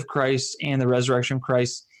death of Christ and the resurrection of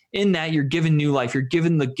Christ. In that, you're given new life. You're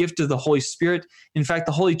given the gift of the Holy Spirit. In fact,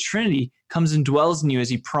 the Holy Trinity comes and dwells in you, as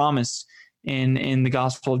he promised in the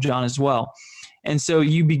Gospel of John as well. And so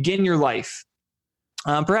you begin your life.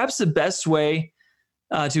 Perhaps the best way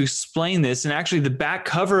to explain this, and actually the back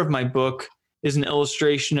cover of my book is an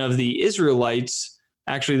illustration of the Israelites.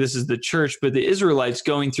 Actually, this is the church, but the Israelites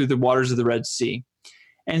going through the waters of the Red Sea.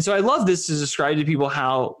 And so I love this to describe to people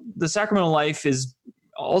how the sacramental life is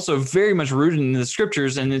also very much rooted in the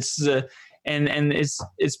scriptures, and it's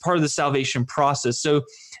part of the salvation process. So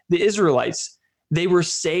the Israelites, they were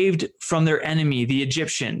saved from their enemy, the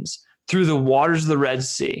Egyptians, through the waters of the Red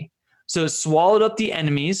Sea. So it swallowed up the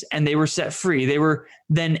enemies, and they were set free. They were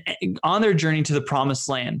then on their journey to the promised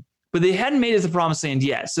land. But they hadn't made it to the promised land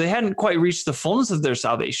yet. So they hadn't quite reached the fullness of their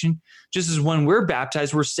salvation. Just as when we're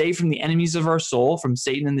baptized, we're saved from the enemies of our soul, from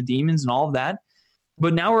Satan and the demons and all of that.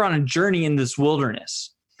 But now we're on a journey in this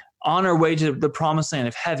wilderness, on our way to the promised land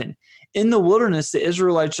of heaven. In the wilderness, the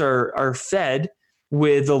Israelites are fed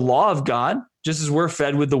with the law of God, just as we're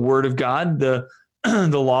fed with the word of God, the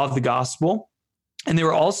law of the gospel. And they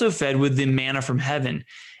were also fed with the manna from heaven.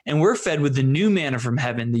 And we're fed with the new manna from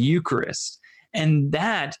heaven, the Eucharist. And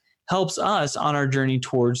that helps us on our journey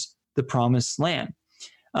towards the promised land.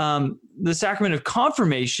 The sacrament of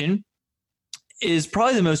confirmation is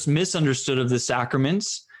probably the most misunderstood of the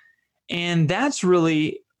sacraments. And that's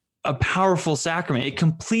really a powerful sacrament. It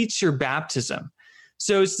completes your baptism.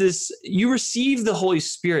 So it's this, you receive the Holy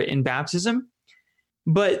Spirit in baptism,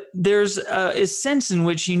 but there's a sense in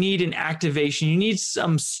which you need an activation. You need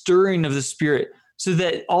some stirring of the Spirit, so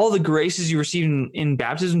that all the graces you receive in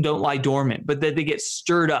baptism don't lie dormant, but that they get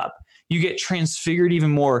stirred up. You get transfigured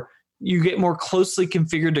even more. You get more closely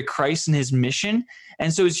configured to Christ and his mission.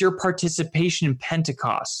 And so it's your participation in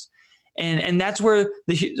Pentecost. And that's where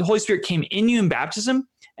the Holy Spirit came in you in baptism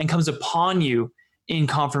and comes upon you in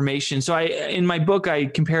confirmation. So in my book, I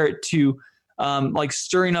compare it to like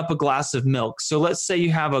stirring up a glass of milk. So let's say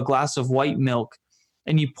you have a glass of white milk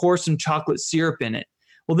and you pour some chocolate syrup in it.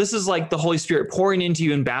 Well, this is like the Holy Spirit pouring into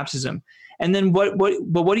you in baptism. And then what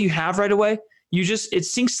do you have right away? It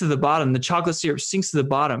sinks to the bottom. The chocolate syrup sinks to the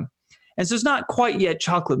bottom. And so it's not quite yet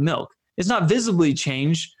chocolate milk. It's not visibly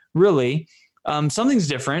changed, really. Something's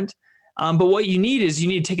different. But what you need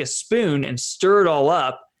to take a spoon and stir it all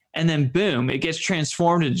up, and then boom, it gets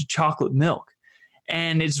transformed into chocolate milk.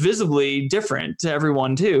 And it's visibly different to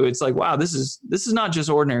everyone too. It's like, wow, this is not just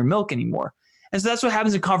ordinary milk anymore. And so that's what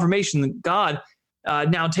happens in confirmation. God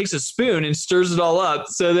now takes a spoon and stirs it all up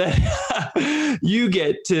so that you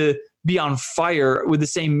get to be on fire with the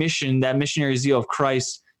same mission, that missionary zeal of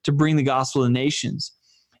Christ, to bring the gospel to the nations.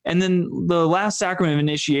 And then the last sacrament of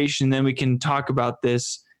initiation, then we can talk about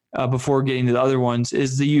this before getting to the other ones,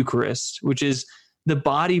 is the Eucharist, which is the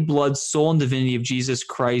body, blood, soul, and divinity of Jesus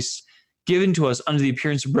Christ given to us under the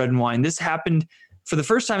appearance of bread and wine. This happened for the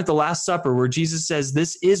first time at the Last Supper, where Jesus says,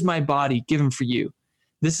 "This is my body given for you.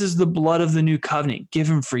 This is the blood of the new covenant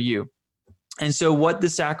given for you." And so what the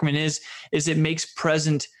sacrament is it makes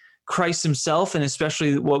present Christ himself, and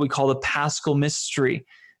especially what we call the Paschal mystery,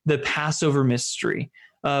 the Passover mystery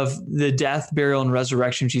of the death, burial, and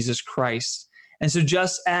resurrection of Jesus Christ. And so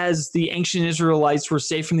just as the ancient Israelites were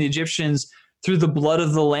saved from the Egyptians through the blood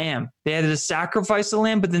of the lamb, they had to sacrifice the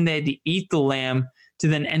lamb, but then they had to eat the lamb to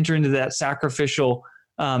then enter into that sacrificial,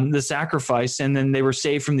 the sacrifice. And then they were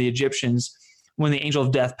saved from the Egyptians when the angel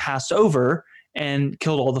of death passed over and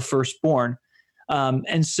killed all the firstborn.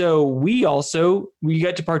 And so we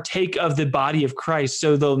get to partake of the body of Christ.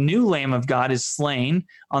 So the new Lamb of God is slain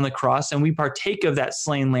on the cross, and we partake of that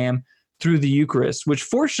slain lamb through the Eucharist, which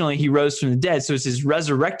fortunately he rose from the dead. So it's his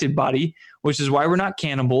resurrected body, which is why we're not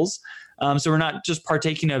cannibals. So we're not just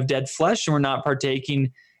partaking of dead flesh, and we're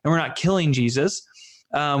not killing Jesus.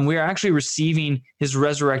 We are actually receiving his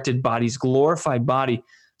resurrected body, his glorified body.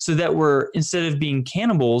 so that we're, instead of being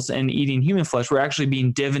cannibals and eating human flesh, we're actually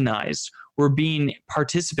being divinized. We're being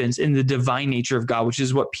participants in the divine nature of God, which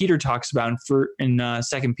is what Peter talks about in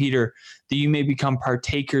 2 Peter, that you may become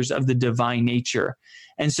partakers of the divine nature.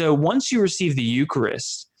 And so once you receive the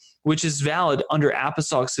Eucharist, which is valid under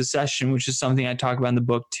apostolic succession, which is something I talk about in the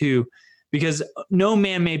book too, because no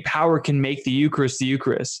man-made power can make the Eucharist the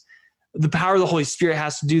Eucharist. The power of the Holy Spirit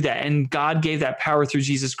has to do that. And God gave that power through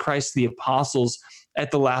Jesus Christ to the apostles at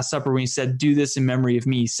the Last Supper when he said, do this in memory of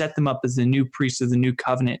me. He set them up as the new priests of the new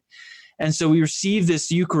covenant. And so we receive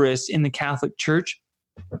this Eucharist in the Catholic Church.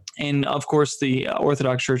 And of course, the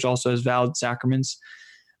Orthodox Church also has valid sacraments.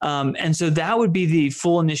 And so that would be the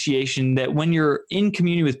full initiation, that when you're in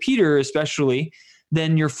communion with Peter, especially,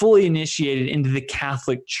 then you're fully initiated into the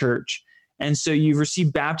Catholic Church. And so you've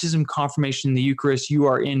received baptism, confirmation, the Eucharist. You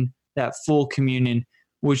are in that full communion,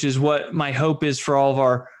 which is what my hope is for all of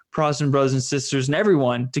our Protestant brothers and sisters and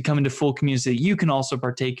everyone to come into full communion so that you can also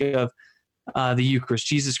partake of the Eucharist,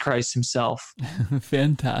 Jesus Christ himself.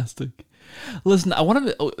 Fantastic. Listen, I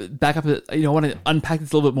want to back up. I want to unpack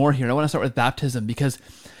this a little bit more here. I want to start with baptism, because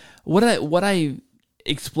what I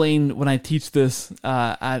explain when I teach this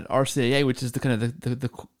at RCIA, which is the kind of the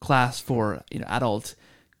class for adult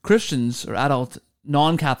Christians or adult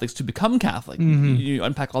non-Catholics to become Catholic. Mm-hmm. You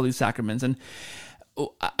unpack all these sacraments, and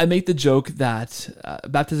I make the joke that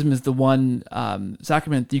baptism is the one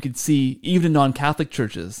sacrament that you could see even in non-Catholic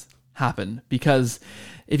churches happen, because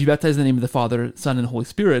if you baptize in the name of the Father, Son, and Holy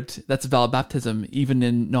Spirit, that's a valid baptism even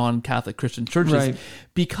in non-Catholic Christian churches, right?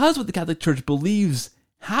 Because what the Catholic Church believes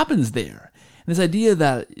happens there. And this idea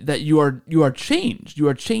that you are changed. You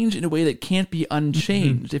are changed in a way that can't be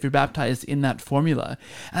unchanged mm-hmm. if you're baptized in that formula.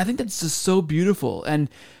 And I think that's just so beautiful. And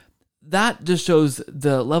that just shows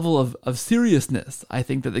the level of seriousness, I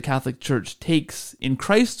think, that the Catholic Church takes in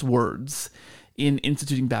Christ's words in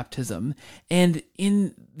instituting baptism and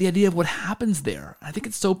in the idea of what happens there. I think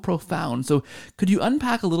it's so profound. So could you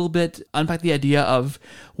unpack the idea of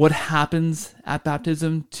what happens at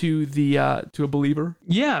baptism to a believer?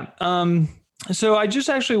 Yeah. So I just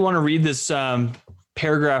actually want to read this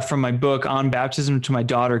paragraph from my book on baptism to my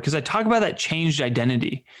daughter, because I talk about that changed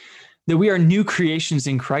identity, that we are new creations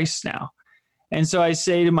in Christ now. And so I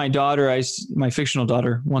say to my daughter, my fictional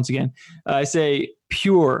daughter, once again, I say,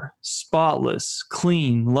 pure, spotless,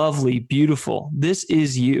 clean, lovely, beautiful. This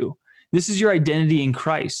is you. This is your identity in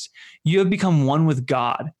Christ. You have become one with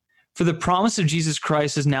God. For the promise of Jesus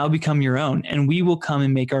Christ has now become your own, and we will come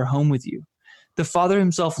and make our home with you. The Father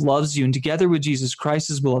himself loves you, and together with Jesus Christ,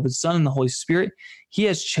 his beloved Son, and the Holy Spirit, he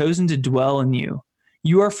has chosen to dwell in you.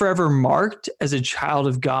 You are forever marked as a child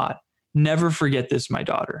of God. Never forget this, my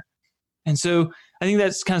daughter. And so I think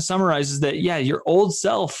that kind of summarizes that, yeah, your old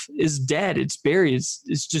self is dead. It's buried.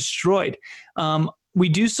 It's destroyed. We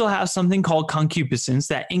do still have something called concupiscence,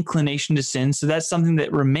 that inclination to sin. So that's something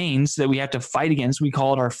that remains that we have to fight against. We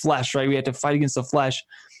call it our flesh, right? We have to fight against the flesh.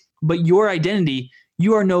 But your identity,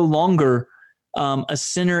 you are no longer a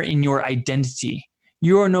sinner in your identity.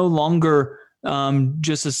 You are no longer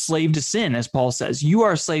just a slave to sin, as Paul says. You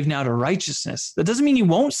are a slave now to righteousness. That doesn't mean you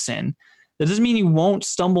won't sin. That doesn't mean you won't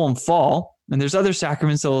stumble and fall. And there's other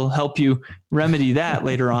sacraments that will help you remedy that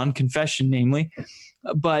later on, confession namely.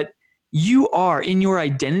 But you are, in your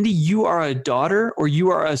identity, you are a daughter or you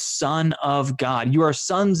are a son of God. You are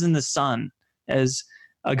sons in the Son, as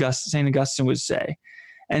St. Augustine would say.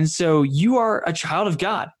 And so you are a child of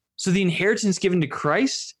God. So the inheritance given to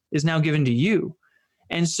Christ is now given to you.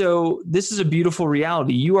 And so this is a beautiful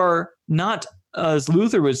reality. You are not, as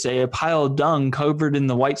Luther would say, a pile of dung covered in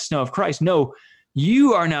the white snow of Christ. No,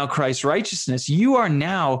 you are now Christ's righteousness. You are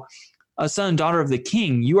now a son and daughter of the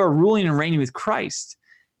King. You are ruling and reigning with Christ.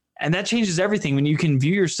 And that changes everything when you can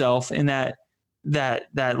view yourself in that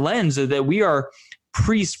lens of that we are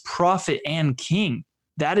priest, prophet, and king.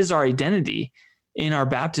 That is our identity in our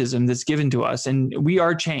baptism that's given to us. And we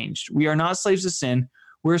are changed. We are not slaves of sin.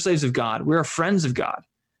 We're slaves of God. We're friends of God.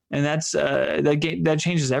 And that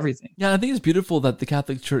changes everything. Yeah, I think it's beautiful that the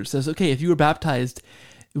Catholic Church says, okay, if you were baptized,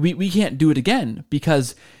 we can't do it again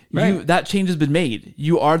because that change has been made.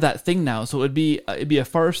 You are that thing now. So it'd be a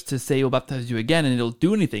farce to say we'll baptize you again and it'll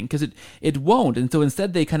do anything, because it won't. And so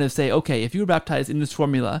instead they kind of say, okay, if you were baptized in this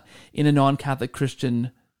formula in a non-Catholic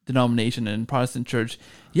Christian denomination and Protestant church,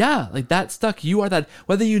 like that stuck. You are that,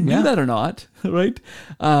 whether you knew that or not, right?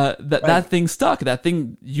 That thing stuck. That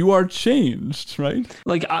thing, you are changed, right?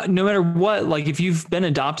 Like no matter what, like if you've been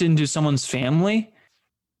adopted into someone's family,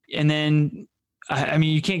 and then I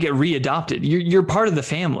mean, you can't get readopted. You're part of the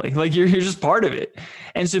family. Like you're just part of it.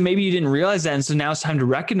 And so maybe you didn't realize that. And so now it's time to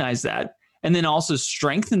recognize that. and then also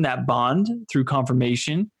strengthen that bond through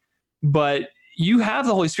confirmation. But you have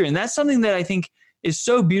the Holy Spirit. And that's something that I think is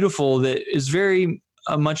so beautiful, that is very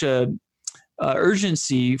much a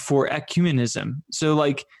urgency for ecumenism. So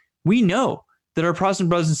like, we know that our Protestant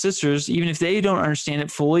brothers and sisters, even if they don't understand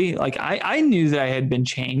it fully, like I knew that I had been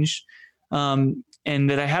changed, and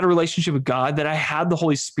that I had a relationship with God, that I had the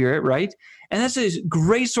Holy Spirit, right? And that's a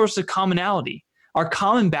great source of commonality. Our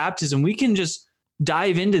common baptism, we can just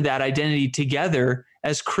dive into that identity together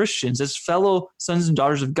as Christians, as fellow sons and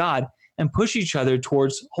daughters of God, and push each other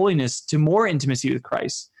towards holiness, to more intimacy with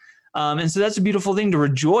Christ. And so that's a beautiful thing, to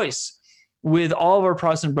rejoice with all of our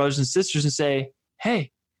Protestant brothers and sisters and say,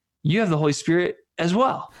 hey, you have the Holy Spirit as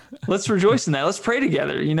well. Let's rejoice in that. Let's pray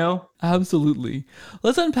together, Absolutely.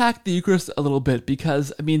 Let's unpack the Eucharist a little bit,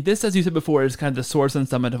 because, I mean, this, as you said before, is kind of the source and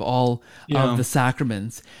summit of all of the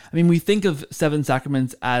sacraments. I mean, we think of 7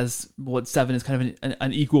 sacraments as what 7 is kind of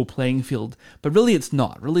an equal playing field, but really it's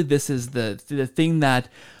not. Really, this is the thing that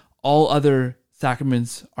all other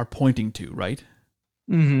sacraments are pointing to, right?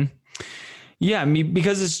 Mm-hmm. Yeah, I mean,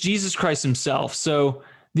 because it's Jesus Christ himself. So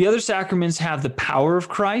the other sacraments have the power of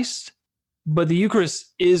Christ, but the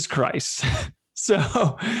Eucharist is Christ.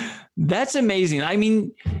 So that's amazing. I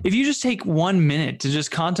mean, if you just take 1 minute to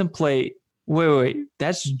just contemplate, wait,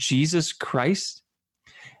 that's Jesus Christ?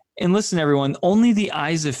 And listen, everyone, only the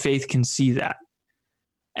eyes of faith can see that.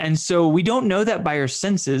 And so we don't know that by our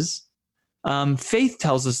senses. Faith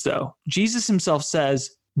tells us, though. Jesus himself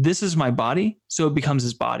says, this is my body, so it becomes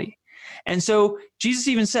his body. And so Jesus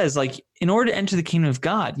even says, like, in order to enter the kingdom of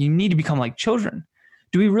God, you need to become like children.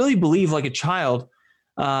 Do we really believe, like a child,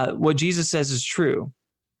 what Jesus says is true?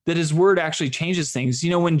 That his word actually changes things.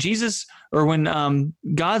 When Jesus, or when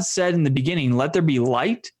God said in the beginning, let there be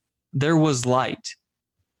light, there was light.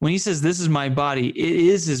 When he says, this is my body, it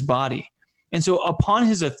is his body. And so upon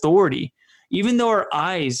his authority, even though our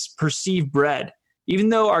eyes perceive bread, even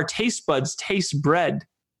though our taste buds taste bread,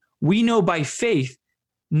 we know by faith,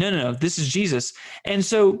 no, this is Jesus. And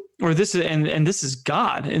so, or this is, and this is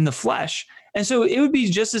God in the flesh. And so it would be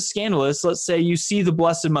just as scandalous. Let's say you see the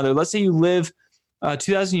Blessed Mother. Let's say you live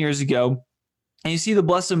 2,000 years ago, and you see the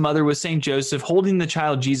Blessed Mother with Saint Joseph holding the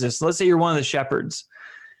child Jesus. Let's say you're one of the shepherds,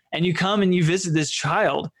 and you come and you visit this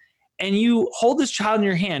child, and you hold this child in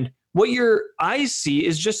your hand. What your eyes see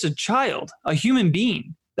is just a child, a human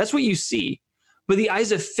being. That's what you see. But the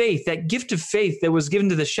eyes of faith, that gift of faith that was given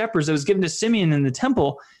to the shepherds, that was given to Simeon in the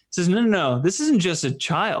temple, says, no, this isn't just a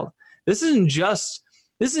child. This isn't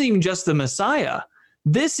even just the Messiah.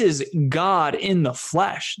 This is God in the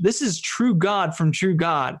flesh. This is true God from true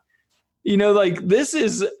God. This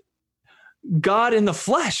is God in the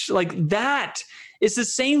flesh. Like that. It's the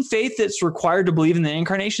same faith that's required to believe in the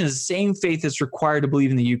incarnation is the same faith that's required to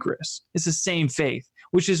believe in the Eucharist. It's the same faith,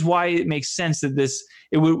 which is why it makes sense that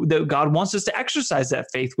that God wants us to exercise that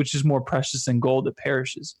faith, which is more precious than gold that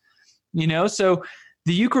perishes. So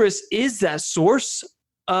the Eucharist is that source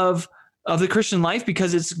of the Christian life,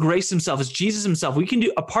 because it's grace himself. It's Jesus himself. We can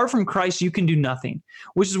do, apart from Christ, you can do nothing,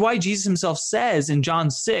 which is why Jesus himself says in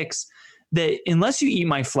John 6 that unless you eat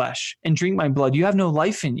my flesh and drink my blood, you have no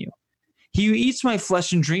life in you. He who eats my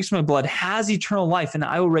flesh and drinks my blood has eternal life, and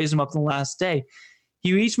I will raise him up on the last day.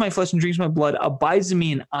 He who eats my flesh and drinks my blood abides in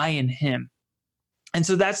me, and I in him. And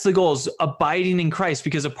so that's the goal, is abiding in Christ,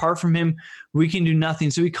 because apart from him, we can do nothing.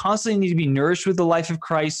 So we constantly need to be nourished with the life of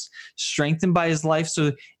Christ, strengthened by his life.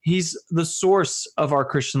 So he's the source of our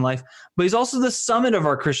Christian life, but he's also the summit of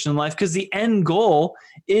our Christian life, because the end goal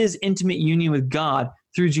is intimate union with God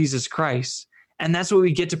through Jesus Christ. And that's what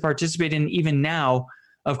we get to participate in even now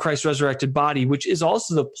of Christ's resurrected body, which is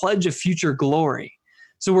also the pledge of future glory.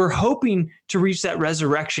 So we're hoping to reach that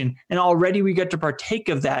resurrection, and already we get to partake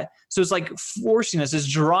of that. So it's like forcing us, it's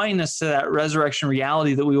drawing us to that resurrection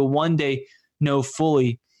reality that we will one day know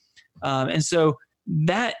fully. And so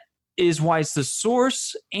that is why it's the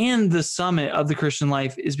source and the summit of the Christian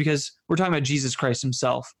life, is because we're talking about Jesus Christ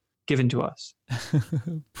himself given to us.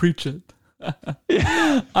 Preach it.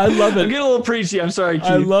 I love it. I'm getting a little preachy. I'm sorry, Keith.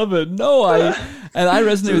 I love it. No, I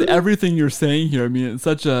resonate with everything you're saying here. I mean,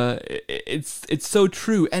 it's so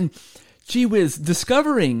true. And gee whiz,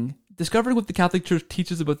 discovering what the Catholic Church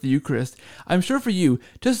teaches about the Eucharist, I'm sure for you,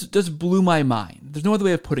 just blew my mind. There's no other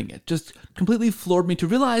way of putting it. Just completely floored me to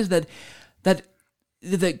realize that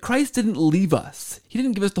Christ didn't leave us. He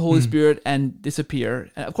didn't give us the Holy Spirit and disappear.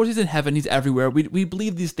 And of course, he's in heaven. He's everywhere. We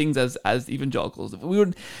believe these things as evangelicals.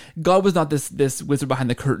 God was not this wizard behind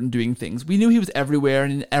the curtain doing things. We knew he was everywhere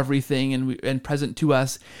and in everything and present to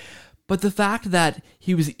us. But the fact that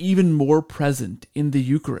he was even more present in the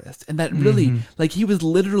Eucharist, and that really, like, he was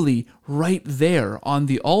literally right there on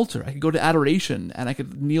the altar. I could go to adoration and I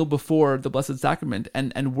could kneel before the Blessed Sacrament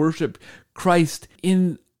and worship Christ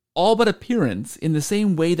in all but appearance in the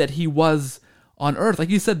same way that he was on earth. Like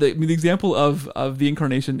you said, the example of the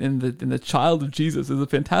incarnation in the child of Jesus is a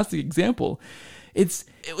fantastic example. It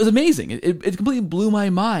was amazing. It completely blew my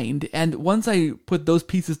mind. And once I put those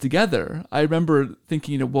pieces together, I remember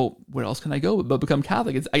thinking, well, where else can I go but become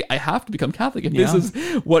Catholic? I have to become Catholic. If this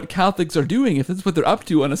is what Catholics are doing, if this is what they're up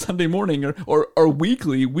to on a Sunday morning or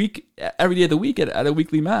weekly, every day of the week at a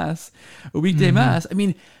weekly mass, a weekday mass, I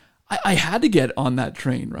mean, I had to get on that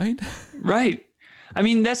train, right? Right. I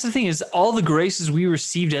mean, that's the thing, is all the graces we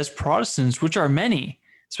received as Protestants, which are many,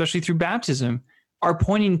 especially through baptism, are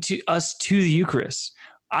pointing to us to the Eucharist.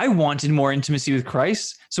 I wanted more intimacy with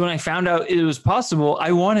Christ. So when I found out it was possible,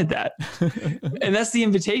 I wanted that. And that's the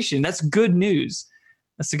invitation. That's good news.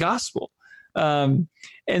 That's the gospel. And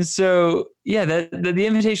so, the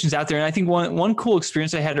invitation's out there. And I think one cool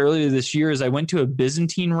experience I had earlier this year is I went to a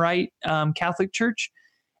Byzantine Rite Catholic church.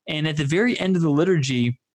 And at the very end of the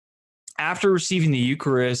liturgy, after receiving the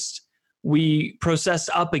Eucharist, we processed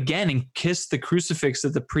up again and kissed the crucifix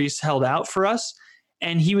that the priest held out for us.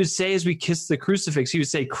 And he would say, as we kissed the crucifix, he would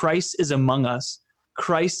say, "Christ is among us.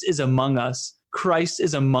 Christ is among us. Christ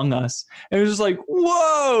is among us." And it was just like,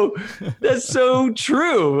 whoa, that's so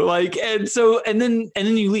true. Like, and then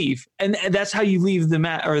you leave, and that's how you leave the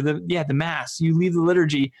mass. You leave the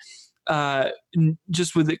liturgy,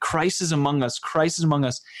 just with it. Christ is among us. Christ is among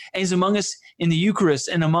us, and he's among us in the Eucharist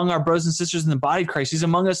and among our brothers and sisters in the body of Christ. He's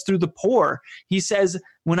among us through the poor. He says,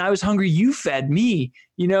 "When I was hungry, you fed me."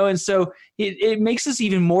 And so it makes us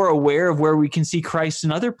even more aware of where we can see Christ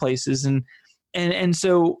in other places, and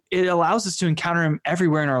so it allows us to encounter him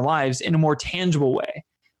everywhere in our lives in a more tangible way.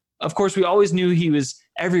 Of course, we always knew he was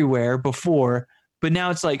everywhere before, but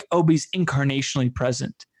now it's like, but he's incarnationally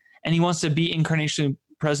present, and he wants to be incarnationally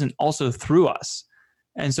present also through us.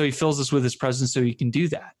 And so he fills us with his presence so he can do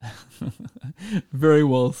that. Very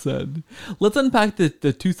well said. Let's unpack the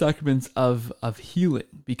two sacraments of healing,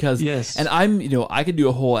 because, yes. And I could do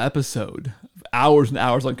a whole episode, hours and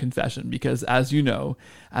hours on confession, because as you know,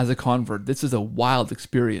 as a convert, this is a wild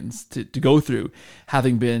experience to go through,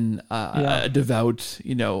 having been a devout,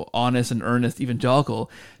 honest and earnest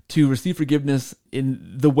evangelical. To receive forgiveness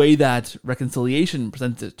in the way that reconciliation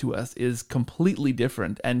presents it to us is completely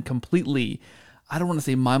different and completely, I don't want to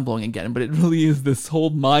say mind-blowing again, but it really is this whole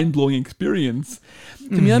mind-blowing experience.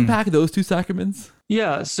 Can we unpack those two sacraments?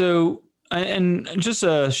 Yeah. So, and just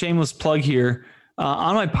a shameless plug here,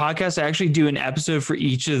 on my podcast, I actually do an episode for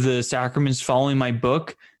each of the sacraments following my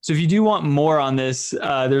book. So if you do want more on this,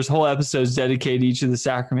 there's whole episodes dedicated to each of the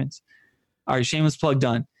sacraments. All right. Shameless plug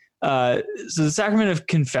done. So the sacrament of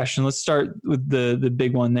confession, let's start with the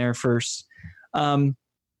big one there first. I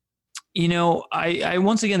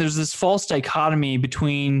once again, there's this false dichotomy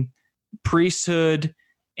between priesthood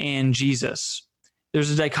and Jesus.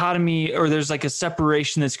 There's a dichotomy, or there's like a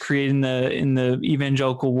separation that's created in the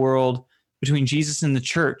evangelical world between Jesus and the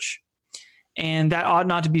church. And that ought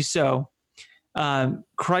not to be so.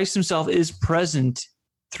 Christ himself is present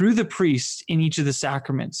through the priest in each of the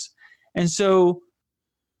sacraments. And so,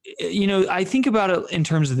 I think about it in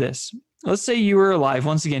terms of this. Let's say you were alive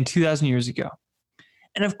once again 2,000 years ago.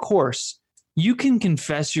 And of course, you can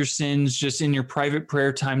confess your sins just in your private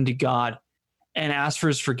prayer time to God and ask for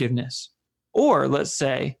his forgiveness. Or let's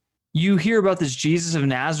say you hear about this Jesus of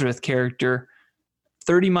Nazareth character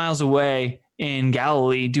 30 miles away in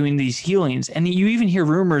Galilee doing these healings. And you even hear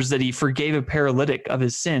rumors that he forgave a paralytic of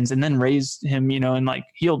his sins and then raised him, and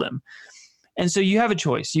healed him. And so you have a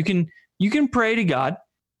choice. You can pray to God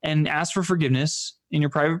and ask for forgiveness in your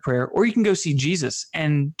private prayer, or you can go see Jesus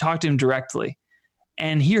and talk to him directly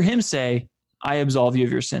and hear him say, "I absolve you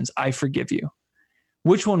of your sins. I forgive you."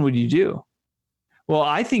 Which one would you do? Well,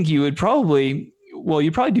 I think you'd probably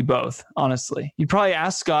do both, honestly. You'd probably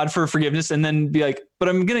ask God for forgiveness and then be like, "But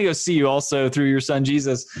I'm going to go see you also through your son,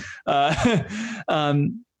 Jesus."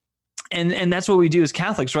 And that's what we do as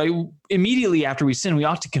Catholics, right? Immediately after we sin, we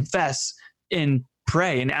ought to confess and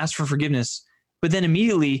pray and ask for forgiveness. But then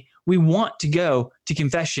immediately we want to go to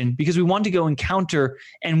confession because we want to go encounter,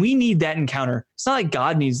 and we need that encounter. It's not like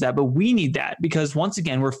God needs that, but we need that because once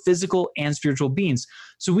again, we're physical and spiritual beings.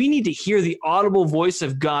 So we need to hear the audible voice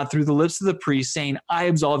of God through the lips of the priest saying, "I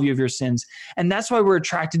absolve you of your sins." And that's why we're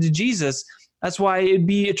attracted to Jesus. That's why it'd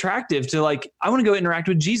be attractive to I want to go interact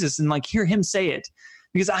with Jesus and hear him say it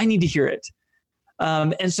because I need to hear it.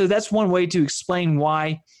 And so that's one way to explain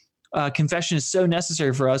why confession is so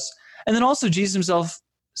necessary for us. And then also Jesus himself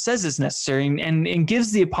says it's necessary and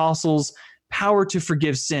gives the apostles power to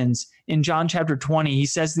forgive sins. In John chapter 20, he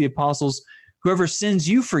says to the apostles, whoever sins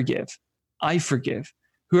you forgive, I forgive.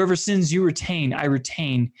 Whoever sins you retain, I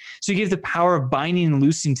retain. So he gave the power of binding and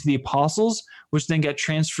loosing to the apostles, which then got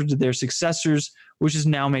transferred to their successors, which is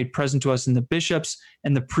now made present to us in the bishops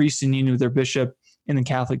and the priests in union with their bishop in the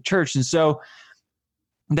Catholic Church. And so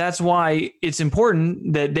that's why it's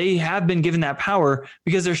important that they have been given that power,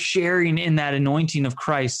 because they're sharing in that anointing of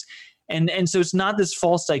Christ. And so it's not this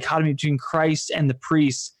false dichotomy between Christ and the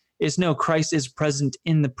priest. It's no, Christ is present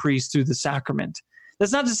in the priest through the sacrament.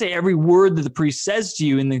 That's not to say every word that the priest says to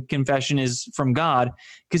you in the confession is from God,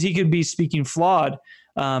 because he could be speaking flawed.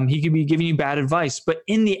 He could be giving you bad advice. But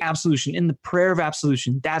in the absolution, in the prayer of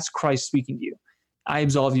absolution, that's Christ speaking to you. I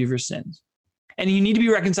absolve you of your sins. And you need to be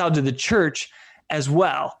reconciled to the church as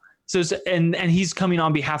well. So, and he's coming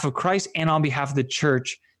on behalf of Christ and on behalf of the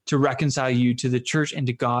church to reconcile you to the church and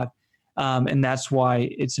to God. And that's why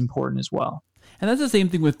it's important as well. And that's the same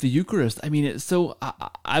thing with the Eucharist. I mean,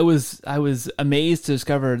 I was amazed to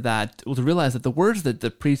discover that, to realize that the words that the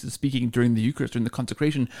priest is speaking during the Eucharist, during the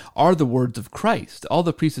consecration, are the words of Christ. All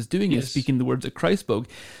the priest is doing is speaking the words that Christ spoke.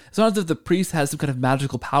 It's not as if the priest has some kind of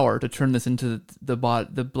magical power to turn this into the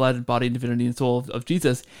blood, body, divinity, and soul of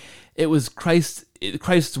Jesus. It was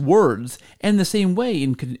Christ's words, and the same way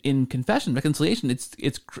in confession, reconciliation,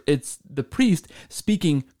 it's the priest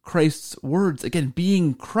speaking Christ's words, again,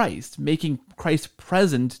 being Christ, making Christ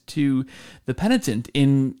present to the penitent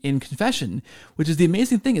in confession, which is the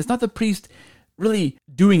amazing thing. It's not the priest really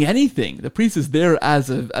doing anything. The priest is there as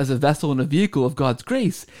a vessel and a vehicle of God's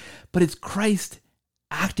grace, but it's Christ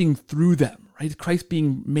acting through them, right? Christ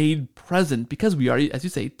being made present, because we are, as you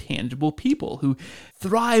say, tangible people who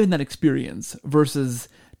thrive in that experience versus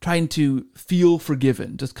trying to feel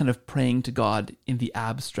forgiven, just kind of praying to God in the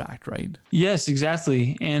abstract, right? Yes,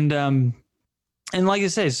 exactly. And like I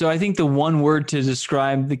say, so I think the one word to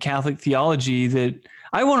describe the Catholic theology that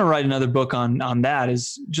I want to write another book on that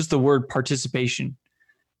is just the word participation,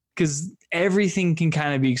 because everything can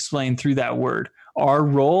kind of be explained through that word. Our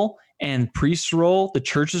role and priest's role, the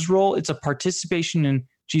church's role, it's a participation in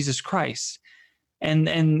Jesus Christ.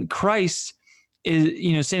 And Christ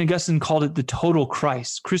is, St. Augustine called it the total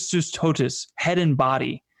Christ, Christus totus, head and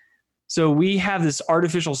body. So we have this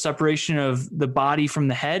artificial separation of the body from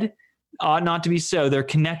the head. Ought not to be so. They're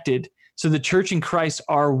connected. So the church and Christ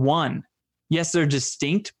are one. Yes, they're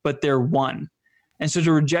distinct, but they're one. And so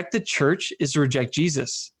to reject the church is to reject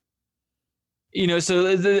Jesus.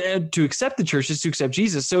 So to accept the church is to accept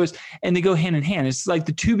Jesus. So and they go hand in hand. It's like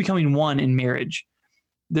the two becoming one in marriage.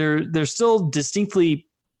 They're still distinctly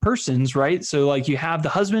persons, right? So like you have the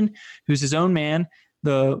husband who's his own man,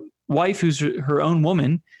 the wife who's her own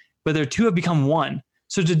woman, but their two have become one.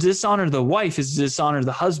 So to dishonor the wife is to dishonor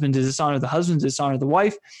the husband, to dishonor the husband, to dishonor the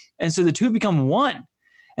wife. And so the two have become one.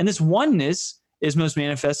 And this oneness is most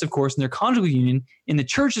manifest, of course, in their conjugal union. In the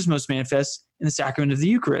church is most manifest in the sacrament of the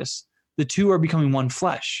Eucharist. The two are becoming one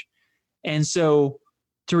flesh. And so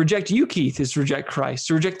to reject you, Keith, is to reject Christ.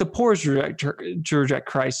 To reject the poor is to reject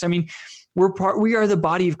Christ. I mean, we are the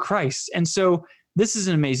body of Christ. And so this is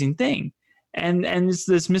an amazing thing. And it's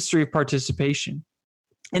this mystery of participation.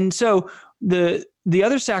 And so the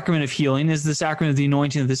other sacrament of healing is the sacrament of the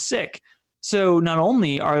anointing of the sick. So not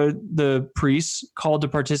only are the priests called to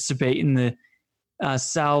participate in the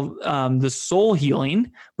soul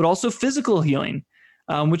healing, but also physical healing,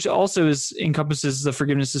 which also encompasses the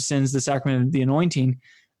forgiveness of sins, the sacrament of the anointing.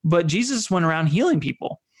 But Jesus went around healing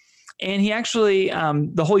people. And he actually,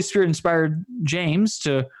 the Holy Spirit inspired James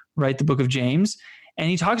to write the book of James. And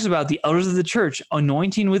he talks about the elders of the church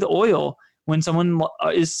anointing with oil when someone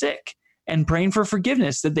is sick and praying for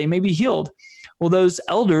forgiveness that they may be healed. Well, those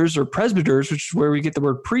elders or presbyters, which is where we get the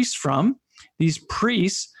word priest from, these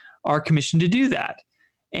priests are commissioned to do that.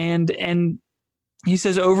 And he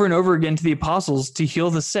says over and over again to the apostles to heal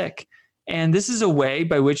the sick. And this is a way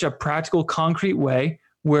by which, a practical, concrete way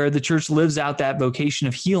where the church lives out that vocation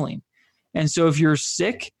of healing. And so if you're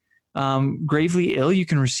sick, gravely ill, you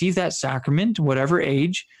can receive that sacrament, whatever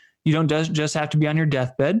age. You don't just have to be on your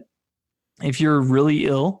deathbed. If you're really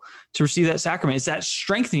ill, to receive that sacrament, it's that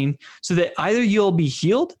strengthening so that either you'll be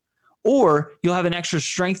healed or you'll have an extra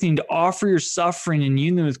strengthening to offer your suffering in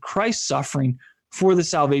union with Christ's suffering for the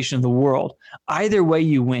salvation of the world. Either way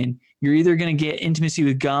you win. You're either going to get intimacy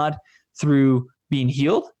with God through being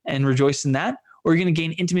healed and rejoice in that, or you're going to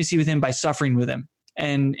gain intimacy with him by suffering with him.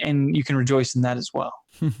 And you can rejoice in that as well.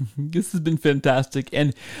 This has been fantastic.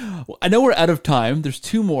 And I know we're out of time. There's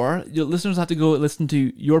two more. Your listeners have to go listen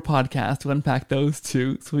to your podcast to unpack those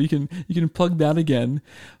two. So you can plug that again.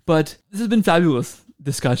 But this has been fabulous.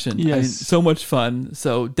 discussion. Yes. I mean, so much fun.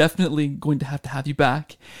 So definitely going to have you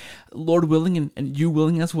back, Lord willing, and you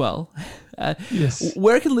willing as well. Yes.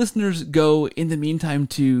 Where can listeners go in the meantime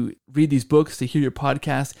to read these books, to hear your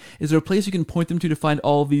podcast? Is there a place you can point them to find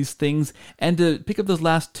all these things and to pick up those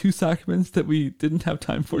last 2 sacraments that we didn't have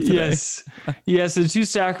time for today? Yes. Yes. The 2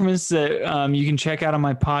 sacraments that you can check out on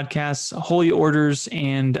my podcasts, Holy Orders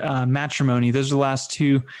and Matrimony. Those are the last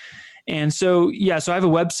 2. And so I have a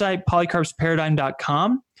website,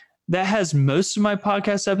 polycarpsparadigm.com, that has most of my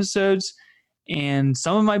podcast episodes and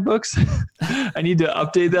some of my books. I need to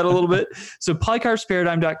update that a little bit. So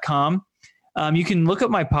polycarpsparadigm.com. You can look up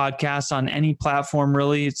my podcast on any platform,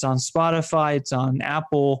 really. It's on Spotify. It's on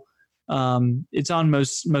Apple. It's on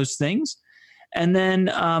most things. And then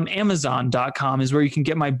Amazon.com is where you can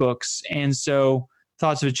get my books. And so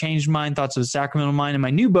Thoughts of a Changed Mind, Thoughts of a Sacramental Mind. And my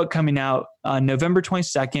new book coming out November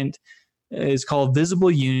 22nd is called Visible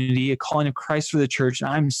Unity, A Calling of Christ for the Church. And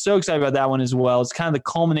I'm so excited about that one as well. It's kind of the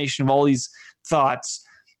culmination of all these thoughts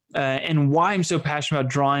and why I'm so passionate about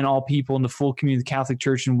drawing all people in the full community of the Catholic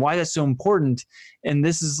Church and why that's so important. And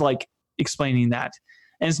this is like explaining that.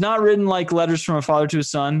 And it's not written like letters from a father to a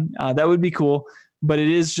son. That would be cool. But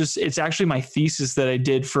it's actually my thesis that I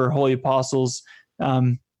did for Holy Apostles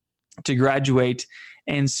to graduate.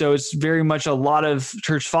 And so it's very much a lot of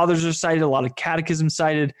church fathers are cited, a lot of catechism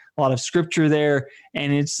cited, a lot of scripture there.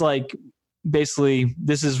 And it's like, basically,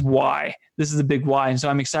 this is why. This is the big why. And so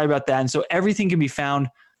I'm excited about that. And so everything can be found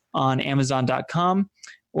on Amazon.com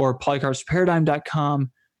or polycarpsparadigm.com.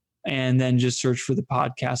 And then just search for the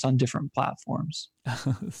podcast on different platforms.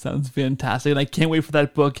 Sounds fantastic. And I can't wait for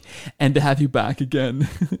that book and to have you back again.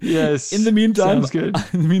 Yes. In the meantime, sounds good. I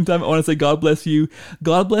want to say God bless you.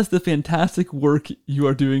 God bless the fantastic work you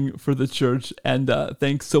are doing for the church. And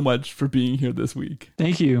thanks so much for being here this week.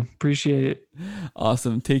 Thank you. Appreciate it.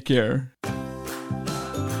 Awesome. Take care.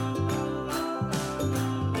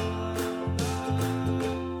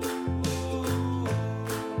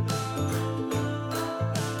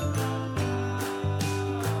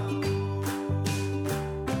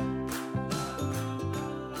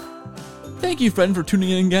 Thank you, friend, for tuning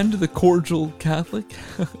in again to The Cordial Catholic.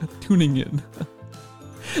 Tuning in.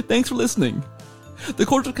 Thanks for listening.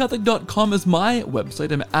 TheCordialCatholic.com is my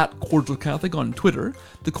website. I'm at Cordial Catholic on Twitter,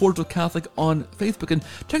 The Cordial Catholic on Facebook, and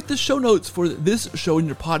check the show notes for this show in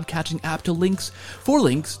your podcatching app for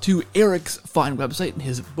links to Eric's fine website and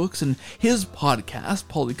his books and his podcast,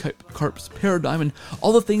 Polycarp's Paradigm, and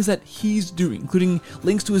all the things that he's doing, including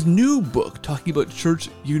links to his new book talking about church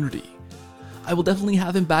unity. I will definitely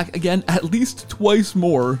have him back again at least twice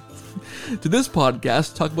more to this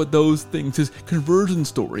podcast, talk about those things, his conversion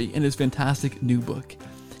story and his fantastic new book.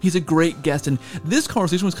 He's a great guest, and this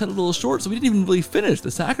conversation was cut a little short, so we didn't even really finish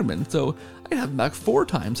the sacrament, so I can have him back 4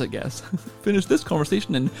 times, I guess. Finish this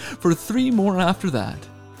conversation and for 3 more after that.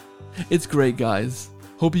 It's great, guys.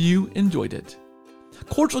 Hope you enjoyed it.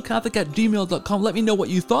 cordialcatholic@gmail.com. Let me know what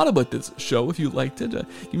you thought about this show, if you liked it.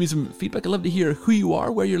 Give me some feedback. I'd love to hear who you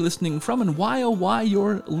are, where you're listening from, and why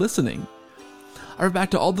you're listening. I'll get back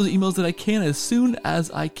to all those emails that I can as soon as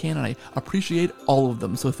I can, and I appreciate all of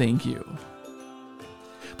them, so thank you.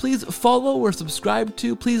 Please follow or subscribe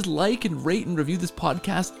to, please like and rate and review this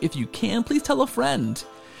podcast if you can. Please tell a friend.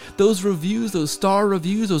 Those reviews, those star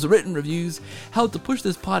reviews, those written reviews help to push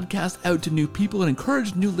this podcast out to new people and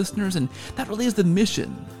encourage new listeners, and that really is the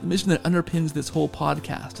mission that underpins this whole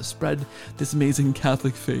podcast, to spread this amazing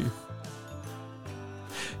Catholic faith.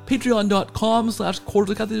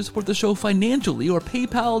 Patreon.com/cordialcatholic to support the show financially, or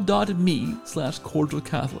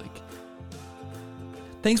paypal.me/cordialcatholic.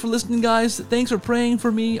 Thanks for listening, guys. Thanks for praying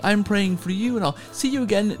for me. I'm praying for you, and I'll see you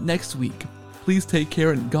again next week. Please take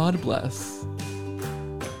care, and God bless.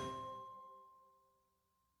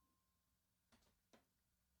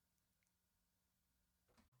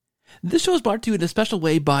 This show is brought to you in a special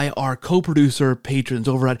way by our co-producer patrons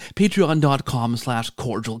over at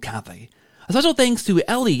patreon.com/cordialcatholic. A special thanks to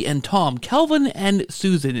Ellie and Tom, Kelvin and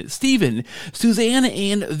Susan, Stephen, Suzanne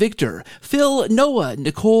and Victor, Phil, Noah,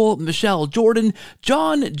 Nicole, Michelle, Jordan,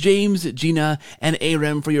 John, James, Gina, and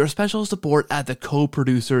Aram for your special support at the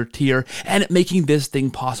co-producer tier and making this thing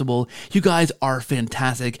possible. You guys are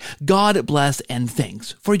fantastic. God bless and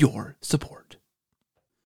thanks for your support.